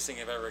scariest thing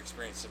I've ever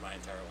experienced in my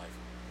entire life.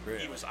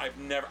 Really? I've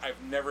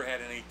never had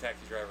any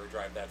taxi driver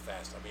drive that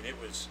fast. I mean,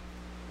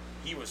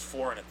 he was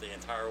flooring it the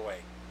entire way.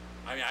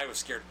 I mean, I was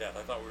scared to death.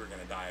 I thought we were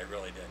going to die. I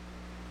really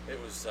did. It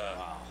was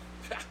wow.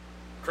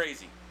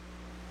 crazy.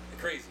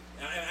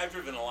 And I've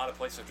driven a lot of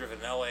places. I've driven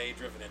in L.A.,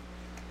 driven in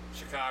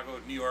Chicago,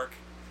 New York.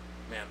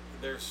 Man,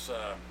 there's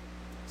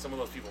some of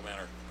those people, man,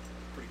 are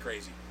pretty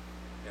crazy.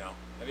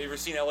 Have you ever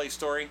seen L.A.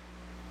 Story,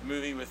 the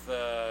movie with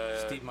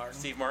Steve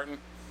Martin,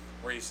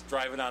 where he's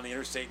driving on the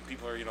interstate and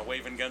people are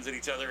waving guns at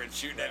each other and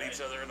shooting at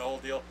each other and the whole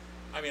deal?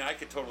 I mean, I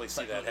could totally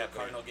see that happening.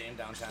 Cardinal game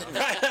downtown.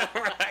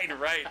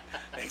 right.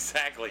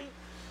 Exactly.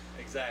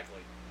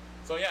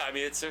 So yeah, I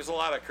mean, there's a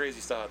lot of crazy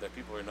stuff out there.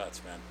 People are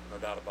nuts, man. No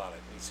doubt about it.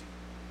 You see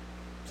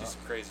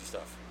some crazy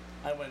stuff.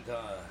 I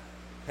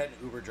had an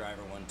Uber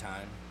driver one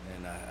time,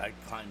 and I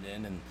climbed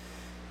in, and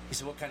he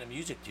said, what kind of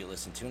music do you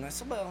listen to? And I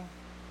said, well,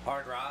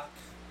 hard rock,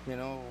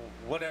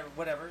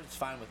 whatever, it's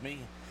fine with me.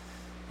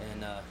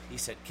 And he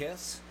said,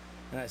 Kiss?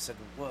 And I said,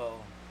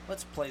 well,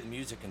 let's play the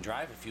music and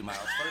drive a few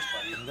miles first,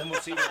 buddy, and then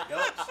we'll see where it goes.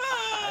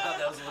 I thought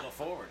that was a little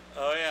forward.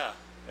 Oh,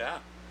 yeah.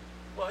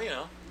 Well,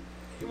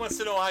 he wants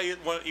to know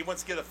he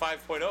wants to get a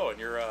 5.0 on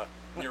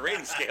your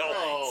rating scale.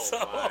 Oh,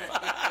 so.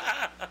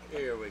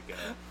 Here we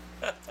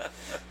go.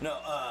 No,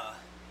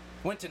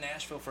 went to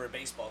Nashville for a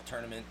baseball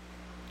tournament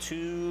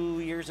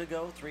 3 years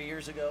ago,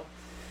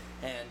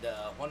 and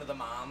one of the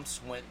moms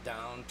went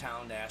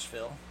downtown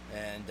Nashville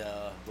and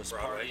was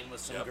partying with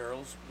some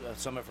girls,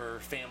 some of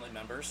her family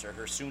members, or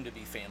her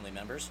soon-to-be family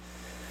members.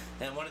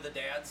 And one of the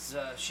dads,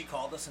 she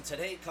called us and said,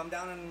 hey, come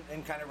down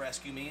and kind of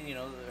rescue me.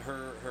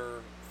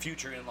 Her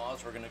future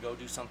in-laws were going to go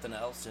do something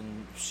else,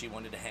 and she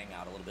wanted to hang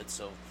out a little bit.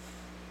 So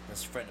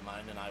this friend of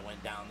mine and I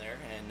went down there,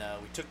 and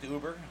we took the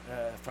Uber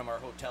from our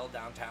hotel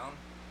downtown.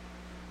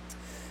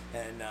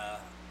 And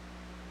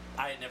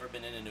I had never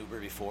been in an Uber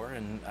before,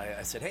 and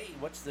I said, hey,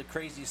 what's the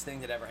craziest thing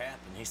that ever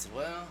happened? He said,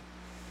 well,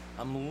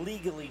 I'm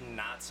legally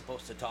not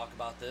supposed to talk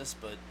about this,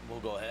 but we'll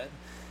go ahead.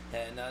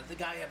 And the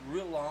guy had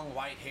real long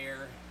white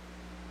hair,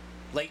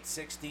 late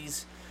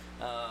 60s.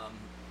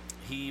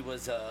 He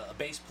was a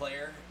bass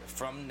player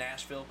from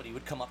Nashville, but he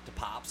would come up to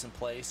Pops and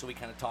play, so we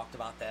kind of talked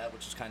about that,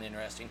 which was kind of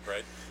interesting.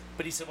 Right.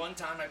 But he said one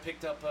time I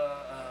picked up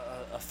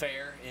a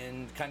fair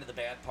in kind of the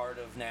bad part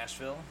of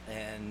Nashville,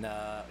 and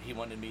he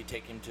wanted me to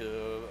take him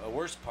to a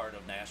worse part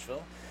of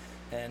Nashville.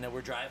 And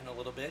we're driving a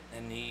little bit,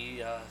 and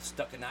he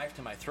stuck a knife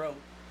to my throat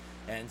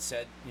and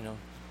said,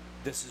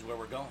 this is where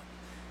we're going.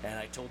 And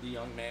I told the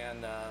young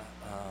man,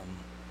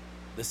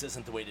 this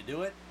isn't the way to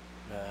do it.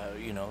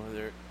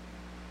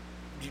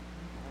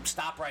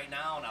 Stop right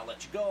now, and I'll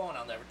let you go, and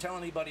I'll never tell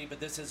anybody.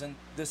 But this isn't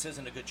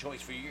a good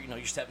choice for you.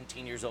 You're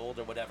 17 years old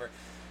or whatever.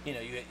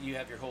 You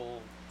have your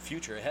whole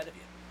future ahead of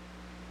you.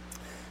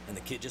 And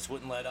the kid just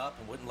wouldn't let up.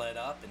 And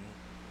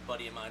a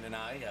buddy of mine and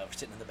I were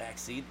sitting in the back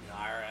seat.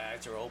 Our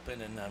eyes are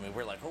open, and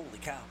we're like, holy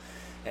cow.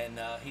 And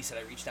he said,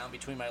 I reached down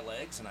between my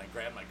legs, and I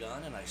grabbed my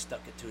gun, and I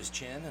stuck it to his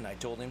chin, and I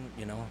told him,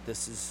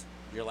 this is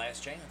your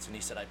last chance. And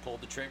he said, I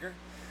pulled the trigger.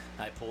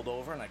 I pulled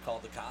over, and I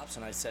called the cops,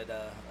 and I said,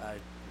 I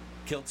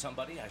killed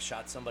somebody. I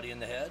shot somebody in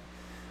the head.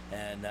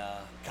 And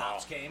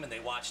cops came, and they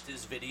watched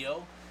his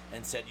video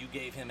and said, you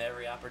gave him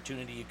every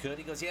opportunity you could.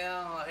 He goes,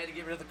 yeah, I had to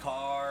get rid of the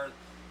car.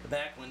 The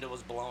back window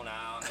was blown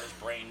out, and there's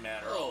brain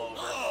matter all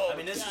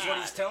over. This is what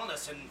he's telling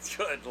us. And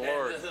good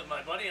Lord. And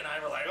my buddy and I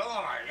were like,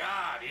 oh, my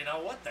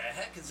God, what the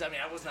heck? Because,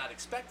 I was not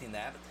expecting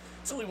that.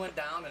 So we went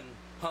down and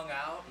hung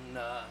out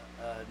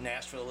in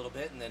Nashville a little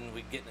bit, and then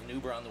we'd get in an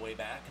Uber on the way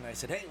back. And I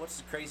said, hey, what's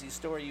the craziest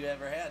story you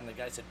ever had? And the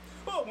guy said,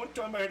 one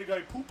time I had a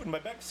guy poop in my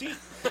back seat.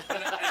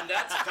 and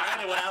that's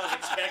kind of what I was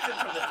expecting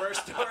from the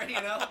first story,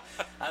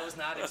 I was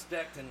not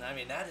expecting.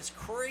 That is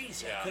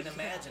crazy. Yeah. I couldn't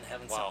imagine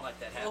having something like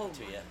that happen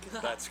to you.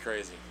 God. That's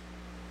crazy.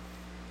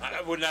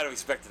 I would not have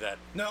expected that.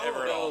 No,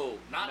 ever at all.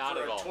 Not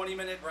for at a all.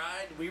 20-minute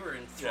ride. We were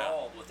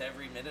enthralled with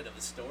every minute of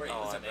the story. It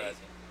was amazing.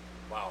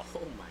 Wow. Oh,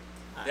 my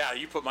God. Yeah,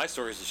 you put my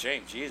stories to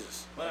shame.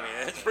 Jesus. Well,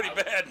 it's pretty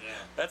bad.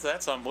 Yeah.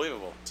 That's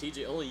unbelievable.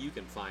 TJ, only you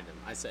can find him.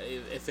 I say,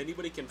 if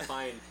anybody can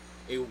find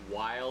a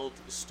wild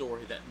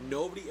story that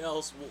nobody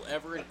else will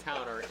ever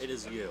encounter, it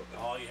is you.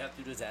 All you have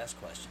to do is ask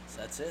questions.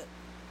 That's it.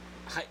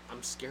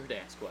 I'm scared to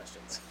ask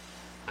questions.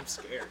 I'm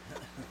scared.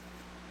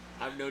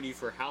 I've known you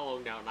for how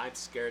long now, and I'm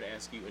scared to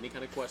ask you any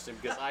kind of question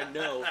because I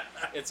know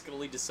it's going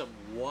to lead to some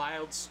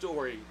wild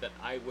story that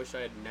I wish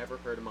I had never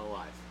heard in my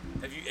life.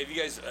 Have you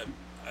guys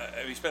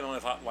have you spent a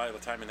lot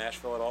of time in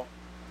Nashville at all?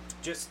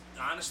 Just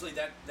honestly,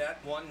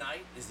 that one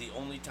night is the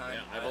only time.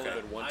 Yeah, I've only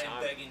been one time.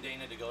 I'm begging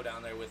Dana to go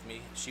down there with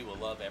me. She will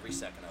love every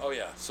second of it. Oh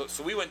yeah. So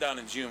we went down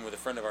in June with a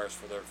friend of ours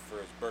for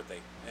his birthday,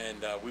 and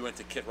we went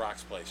to Kid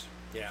Rock's place.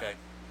 Yeah. Okay.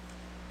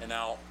 And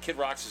now Kid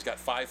Rock's has got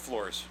 5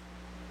 floors,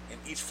 and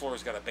each floor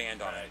has got a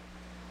band on it.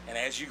 And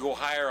as you go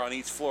higher on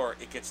each floor,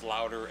 it gets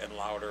louder and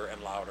louder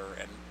and louder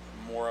and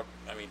more.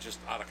 Just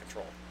out of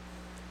control.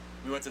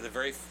 We went to the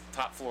very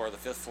top floor, the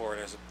 5th floor, and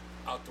there's an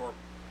outdoor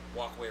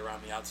walkway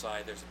around the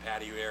outside. There's a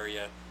patio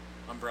area,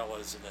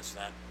 umbrellas and this and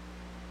that,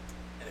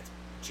 and it's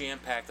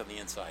jam-packed on the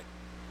inside.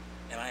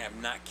 And I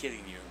am not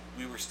kidding you.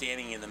 We were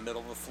standing in the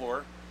middle of the floor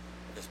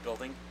of this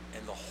building,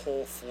 and the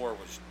whole floor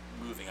was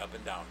moving up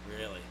and down.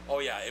 Really? Oh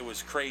yeah, it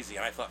was crazy,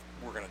 and I thought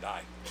we're gonna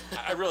die.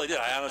 I really did.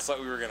 I honestly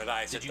thought we were gonna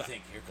die. Did you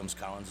think, here comes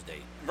Colin's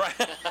date? Right.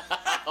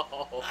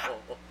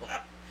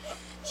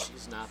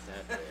 She's not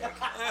that big.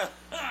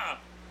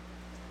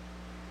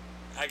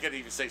 I could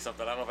even say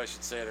something. I don't know if I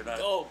should say it or not.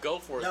 Oh, go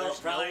for it. No, There's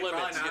probably- no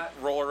limits. probably not.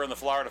 Roll her in the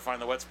flour to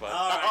find the wet spot.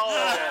 All right.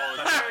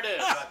 Oh, there it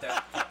is. Got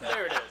that.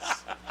 There it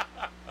is.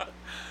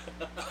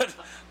 But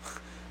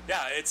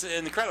yeah, it's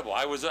incredible.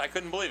 I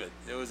couldn't believe it.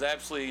 It was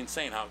absolutely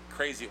insane how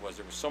crazy it was.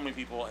 There were so many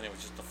people, and it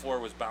was just the floor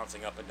was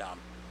bouncing up and down.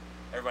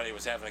 Everybody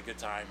was having a good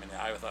time, and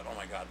I thought, oh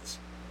my God,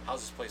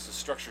 how's this place? The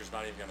structure is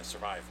not even going to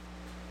survive.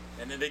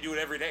 And then they do it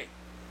every day.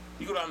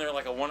 You go down there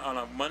on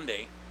a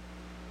Monday,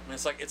 and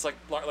it's like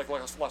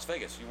Las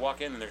Vegas. You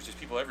walk in, and there's just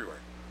people everywhere.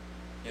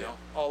 You know,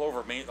 all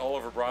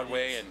over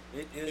Broadway, and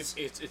It is.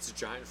 It's a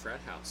giant frat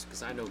house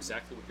because I know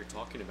exactly what you're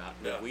talking about.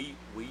 Yeah. We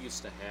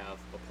used to have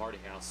a party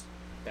house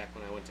back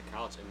when I went to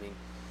college.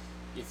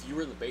 If you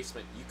were in the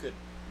basement, you could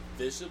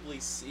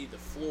visibly see the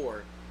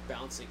floor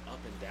bouncing up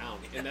and down,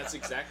 and that's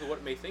exactly what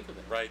it made think of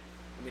it. right.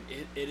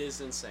 It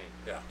is insane.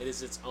 Yeah. It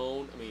is its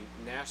own.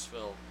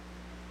 Nashville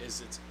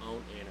is its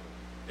own animal.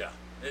 Yeah,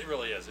 it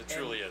really is. It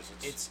truly is.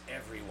 It's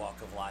every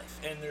walk of life,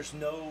 and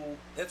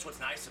that's what's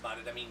nice about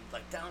it.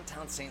 Like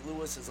downtown St.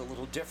 Louis is a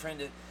little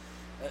different.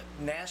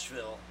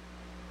 Nashville,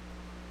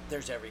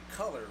 there's every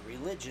color,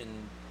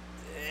 religion,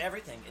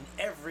 everything, and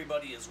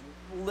everybody is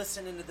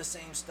listening to the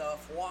same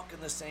stuff, walking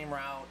the same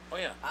route. Oh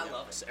yeah. I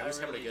love it. Everyone's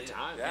I having really a good do.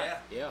 time. Yeah,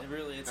 Yeah. It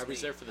really is.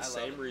 Everybody's there for the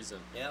same reason.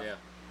 Yeah. Yeah.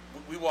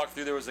 We walked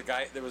through. There was a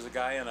guy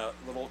in a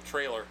little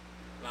trailer.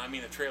 I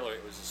mean, a trailer.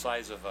 It was the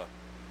size of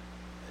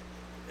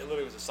It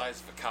literally was the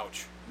size of a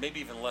couch, maybe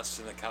even less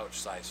than the couch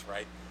size,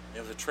 right? And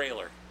it was a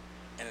trailer,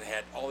 and it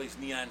had all these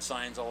neon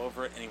signs all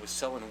over it, and he was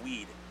selling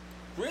weed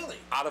Really?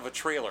 out of a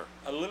trailer,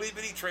 a little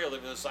bitty trailer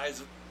the size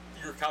of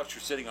your couch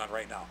you're sitting on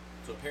right now.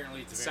 So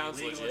apparently it's very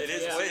Sounds legal. legit. It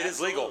is. Yeah, It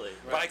is legal. absolutely.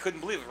 But I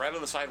couldn't believe it. Right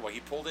on the sidewalk, he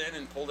pulled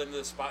into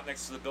the spot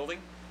next to the building.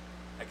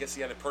 I guess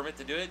he had a permit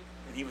to do it,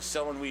 and he was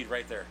selling weed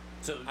right there.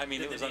 So I mean,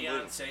 did it was the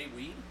neon unbelievable. say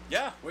weed?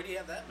 Yeah. Where do you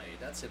have that made?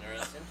 That's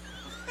interesting.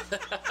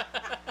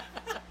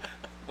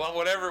 Well,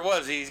 whatever it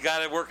was, he's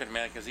got it working,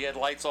 man, because he had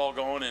lights all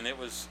going, and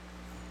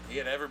he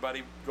had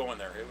everybody going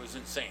there. It was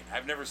insane.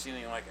 I've never seen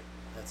anything like it.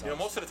 That's You know,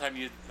 awesome. most of the time,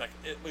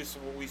 at least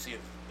what we see in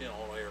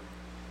Illinois or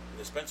in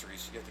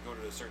dispensaries, you have to go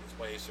to a certain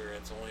place, or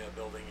it's only a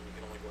building, and you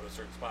can only go to a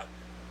certain spot.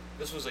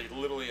 This was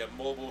literally a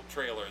mobile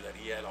trailer that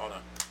he had on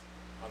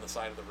the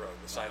side of the road,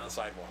 the side of the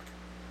sidewalk.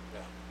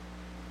 Yeah.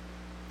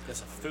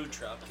 Because a food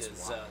truck is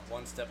wild.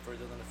 one step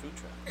further than a food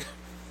truck.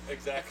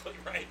 Exactly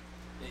right.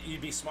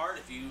 You'd be smart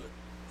if you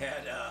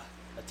had a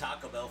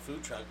Taco Bell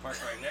food truck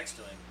parked right next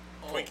to him.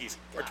 Twinkies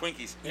or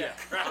Twinkies. Yeah,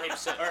 right. Or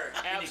anything.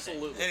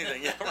 Absolutely.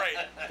 Anything. Yeah.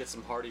 Right. Get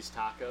some Hardee's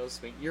tacos.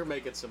 I mean, you're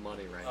making some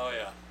money right now. Oh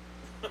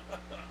yeah.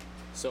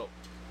 So,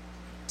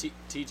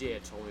 TJ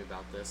had told me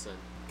about this, and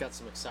got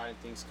some exciting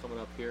things coming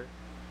up here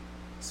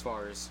as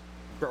far as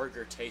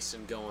burger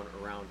tasting going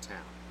around town.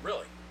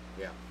 Really?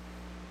 Yeah.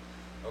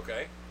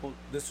 Okay. Well,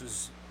 this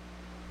was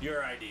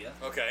your idea.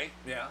 Okay.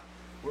 Yeah.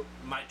 We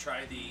might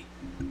try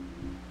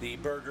the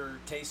burger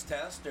taste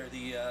test or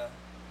the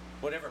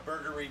whatever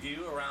burger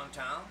review around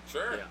town.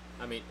 Sure. Yeah.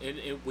 I mean,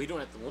 we don't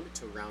have to limit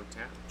to around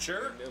town.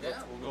 Sure. I mean,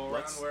 Yeah, we'll go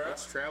around wherever.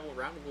 Let's travel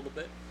around a little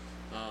bit.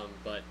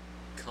 But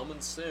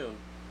coming soon,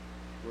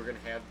 we're going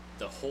to have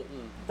the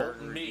Holten Burger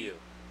Holten meat. Review.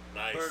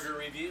 Nice. Burger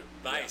review.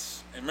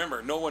 Nice. And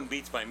remember, no one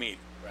beats my meat,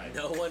 Right.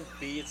 No one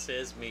beats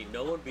his meat.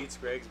 No one beats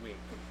Greg's meat.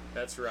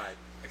 That's right.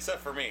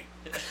 except for me.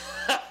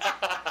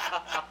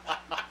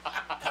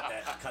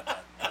 Cut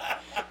that.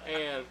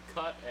 And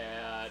cut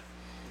at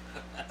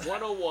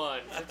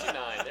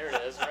 101.59. There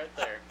it is, right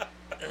there.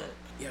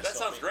 Yeah, That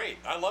sounds great.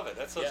 I love it.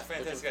 That's such a looking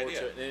fantastic forward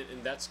idea. to it.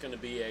 And that's going to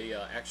be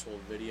a actual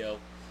video.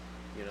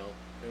 You know,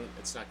 and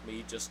it's not going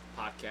to be just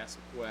a podcast.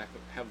 We'll have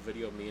a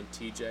video of me and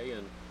TJ,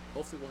 and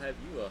hopefully we'll have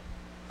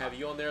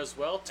you on there as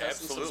well,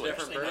 testing some Absolutely.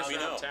 different Especially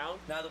burgers now around that- town.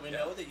 Now that we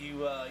know that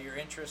your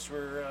interests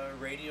were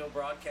radio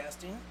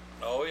broadcasting,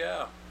 Oh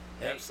yeah,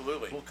 hey,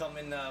 absolutely. we'll come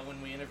in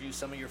when we interview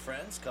some of your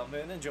friends. Come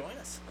in and join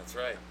us. That's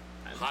right.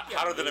 I think Hot, we have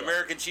hotter a than new,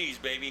 American cheese,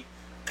 baby.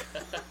 I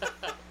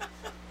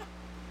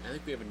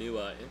think we have a new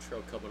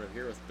intro coming up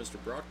here with Mr.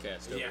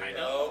 Broadcast. Over Yeah, I here.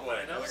 know. Oh, boy.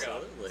 I know. Look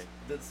out. Absolutely.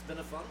 That's been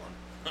a fun one.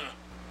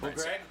 Well,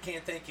 Greg,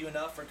 can't thank you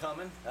enough for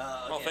coming.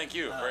 Well, Again, thank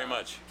you very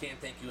much. Can't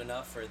thank you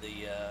enough for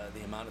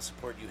the amount of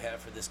support you have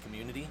for this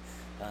community.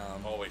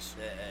 Always.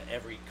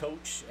 Every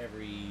coach,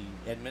 every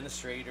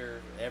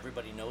administrator,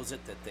 everybody knows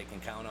it that they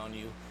can count on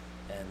you,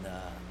 and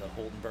the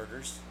Holten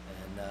Burgers,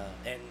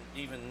 and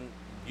even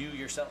you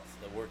yourself,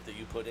 the work that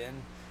you put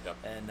in. Yep.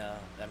 And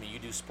I mean, you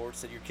do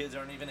sports that your kids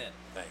aren't even in.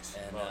 Thanks.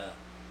 And Well,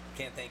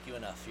 can't thank you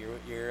enough.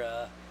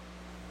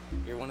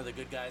 You're one of the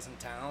good guys in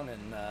town,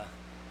 and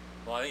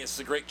well, I think it's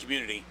a great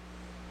community,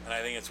 and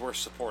I think it's worth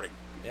supporting.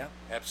 yeah.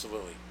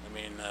 Absolutely. I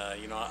mean,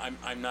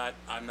 I'm not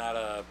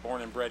a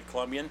born and bred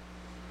Colombian.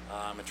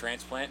 I'm a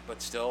transplant,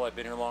 but still, I've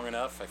been here long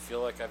enough. I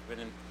feel like I've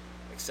been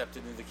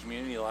accepted into the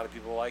community. A lot of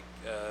people like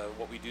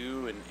what we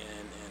do and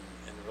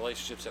the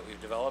relationships that we've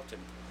developed,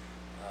 and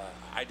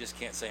I just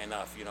can't say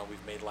enough. You know,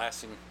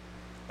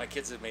 my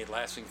kids have made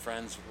lasting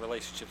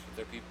relationships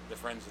with the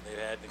friends that they've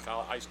had in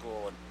high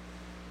school and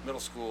middle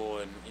school,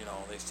 and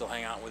they still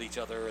hang out with each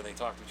other and they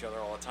talk to each other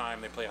all the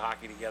time. They play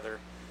hockey together.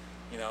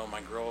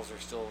 My girls are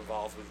still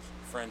involved with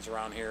friends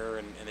around here,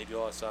 and they do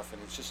all that stuff,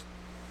 and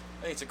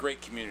I think it's a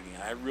great community,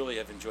 and I really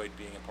have enjoyed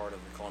being a part of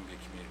the Columbia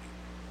community.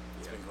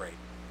 It's been great.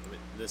 I mean,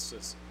 this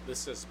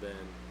has been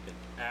an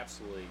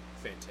absolutely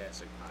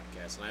fantastic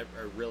podcast, and I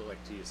really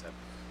like to use that.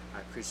 I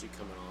appreciate you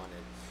coming on,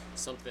 and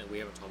something that we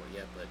haven't talked about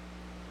yet, but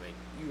I mean,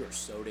 you are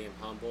so damn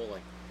humble.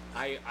 Like,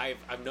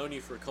 I've known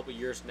you for a couple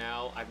years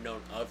now. I've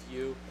known of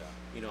you.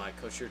 Yeah. I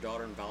coach your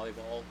daughter in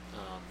volleyball.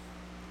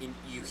 And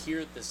you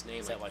hear this name.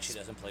 Is that why she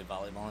doesn't play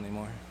volleyball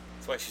anymore?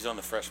 That's why she's on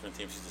the freshman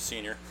team. She's a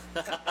senior.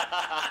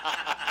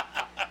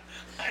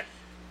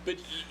 But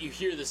you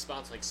hear this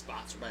sponsored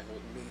by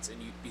Holten Meats,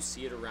 and you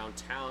see it around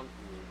town.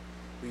 I mean,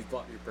 we've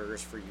bought your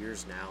burgers for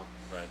years now.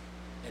 Right.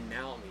 And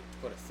now, to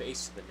put a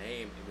face to the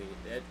name,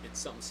 it's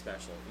something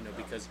special,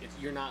 because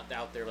you're not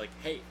out there like,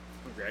 hey,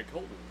 I'm Greg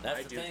Holten.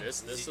 That's I the do thing.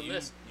 this, and this.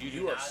 You do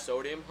You are not-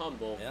 so damn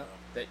humble Yeah.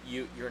 that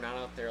you're not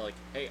out there like,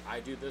 hey, I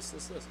do this,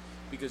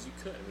 because you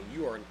could. I mean,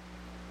 you're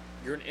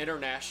an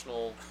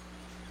international.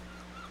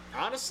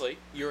 Honestly,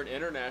 you're an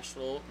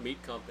international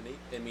meat company.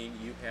 I mean,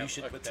 you have You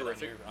should a put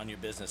terrific that on your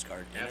business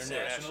card.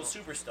 Absolutely. International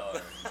superstar.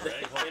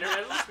 Right?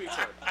 international speech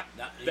card.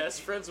 Not-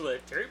 Best friends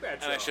with Terry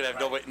Bradshaw. And I should have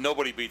Right.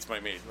 nobody beats my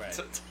meat. Right.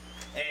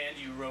 And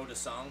you wrote a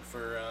song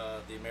for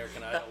the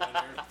American Idol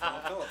winner,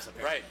 Philip Phillips,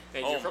 apparently. Right.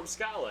 And Home. you're from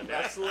Scotland,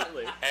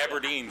 absolutely.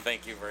 Aberdeen,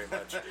 thank you very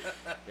much.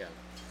 Yeah,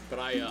 but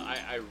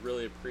I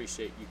really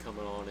appreciate you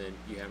coming on and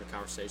you having a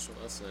conversation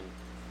with us, and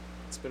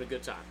it's been a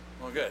good time.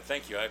 Well, good.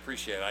 Thank you. I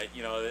appreciate it.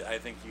 I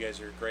think you guys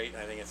are great.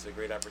 I think it's a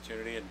great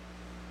opportunity, and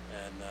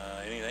And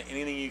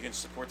anything you can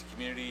support the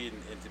community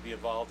and to be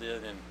involved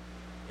in, and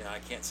I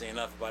can't say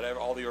enough about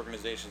all the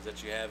organizations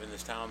that you have in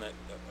this town that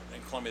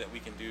in Columbia that we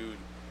can do,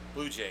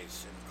 Blue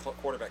Jays and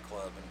Quarterback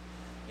Club,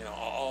 and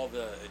all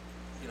the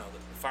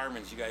the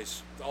firemen's, you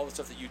guys, all the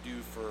stuff that you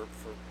do for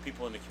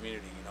people in the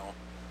community.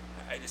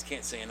 I just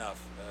can't say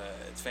enough.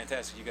 It's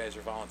fantastic. You guys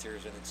are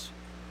volunteers, and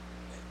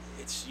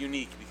it's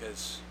unique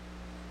because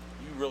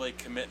you really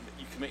commit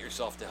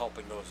yourself to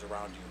helping those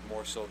around you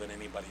more so than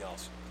anybody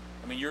else.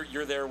 I mean,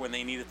 you're there when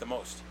they need it the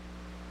most,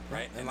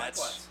 right? And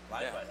likewise.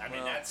 Yeah. I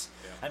mean,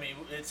 I mean,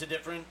 it's a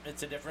different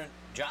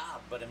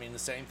job, but I mean the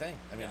same thing.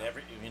 I mean,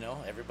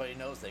 everybody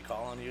knows they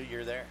call on you,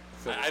 you're there.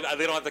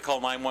 They don't have to call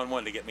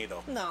 911 to get me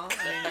though. No,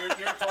 I mean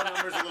your phone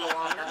number's a little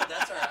longer, but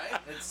that's all right.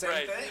 It's the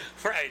same thing.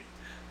 Right.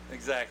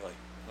 Exactly.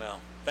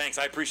 Well, thanks.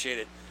 I appreciate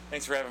it.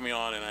 Thanks for having me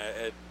on, and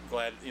I'm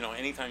glad.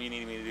 Anytime you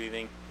need me to do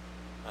anything,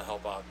 I'll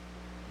help out.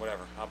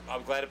 Whatever.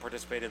 I'm glad to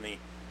participate in the,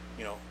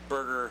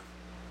 burger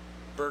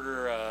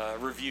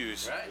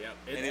reviews. Right.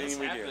 Yeah. Anything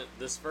we do.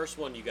 This first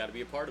one, you got to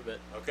be a part of it.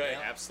 Okay.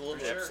 Yeah,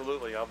 absolutely. Sure.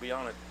 Absolutely. I'll be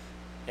on it.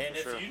 And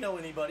if you know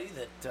anybody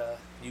that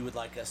you would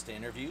like us to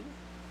interview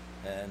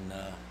and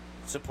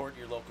support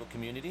your local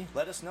community,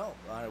 let us know.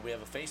 We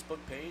have a Facebook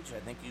page. I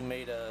think you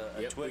made a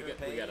Twitter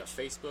page. We got a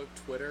Facebook,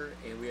 Twitter,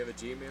 and we have a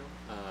Gmail.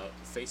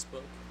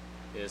 Facebook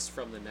is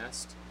From the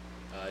Nest.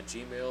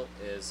 Gmail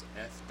is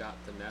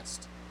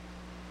f.thenest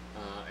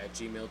at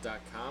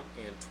gmail.com,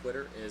 and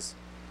Twitter is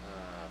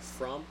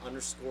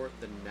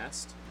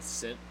from_the_nest.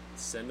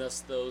 Send us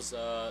those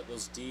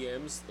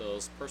DMs,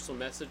 those personal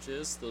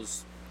messages,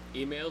 those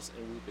emails,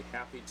 and we'll be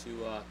happy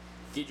to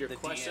get your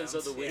questions DMs,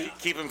 of the week. Yeah.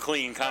 Keep them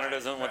clean. Connor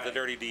doesn't want the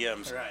dirty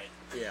DMs. Right.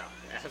 Yeah,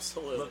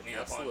 absolutely. Look me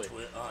up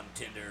absolutely. on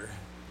Tinder.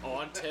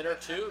 On Tinder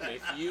too.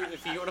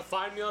 If you want to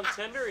find me on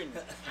Tinder and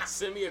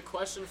send me a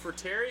question for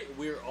Terry,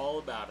 we're all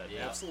about it.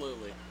 Yeah.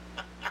 Absolutely.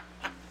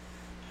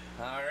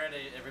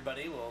 Alrighty,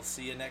 everybody. We'll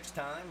see you next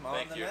time on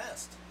Thank the you.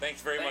 Nest.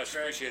 Thanks very much.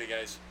 Greg. Appreciate it,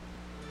 guys.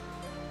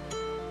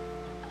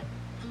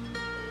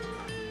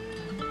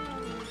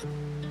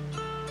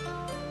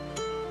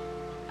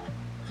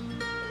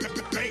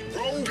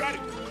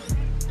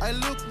 I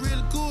look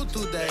real good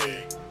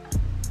today.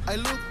 I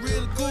look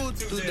real good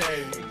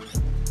today.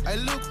 I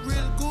look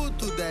real good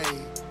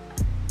today.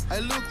 I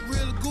look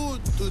real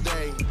good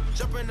today.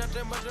 Jumping out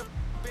that mother.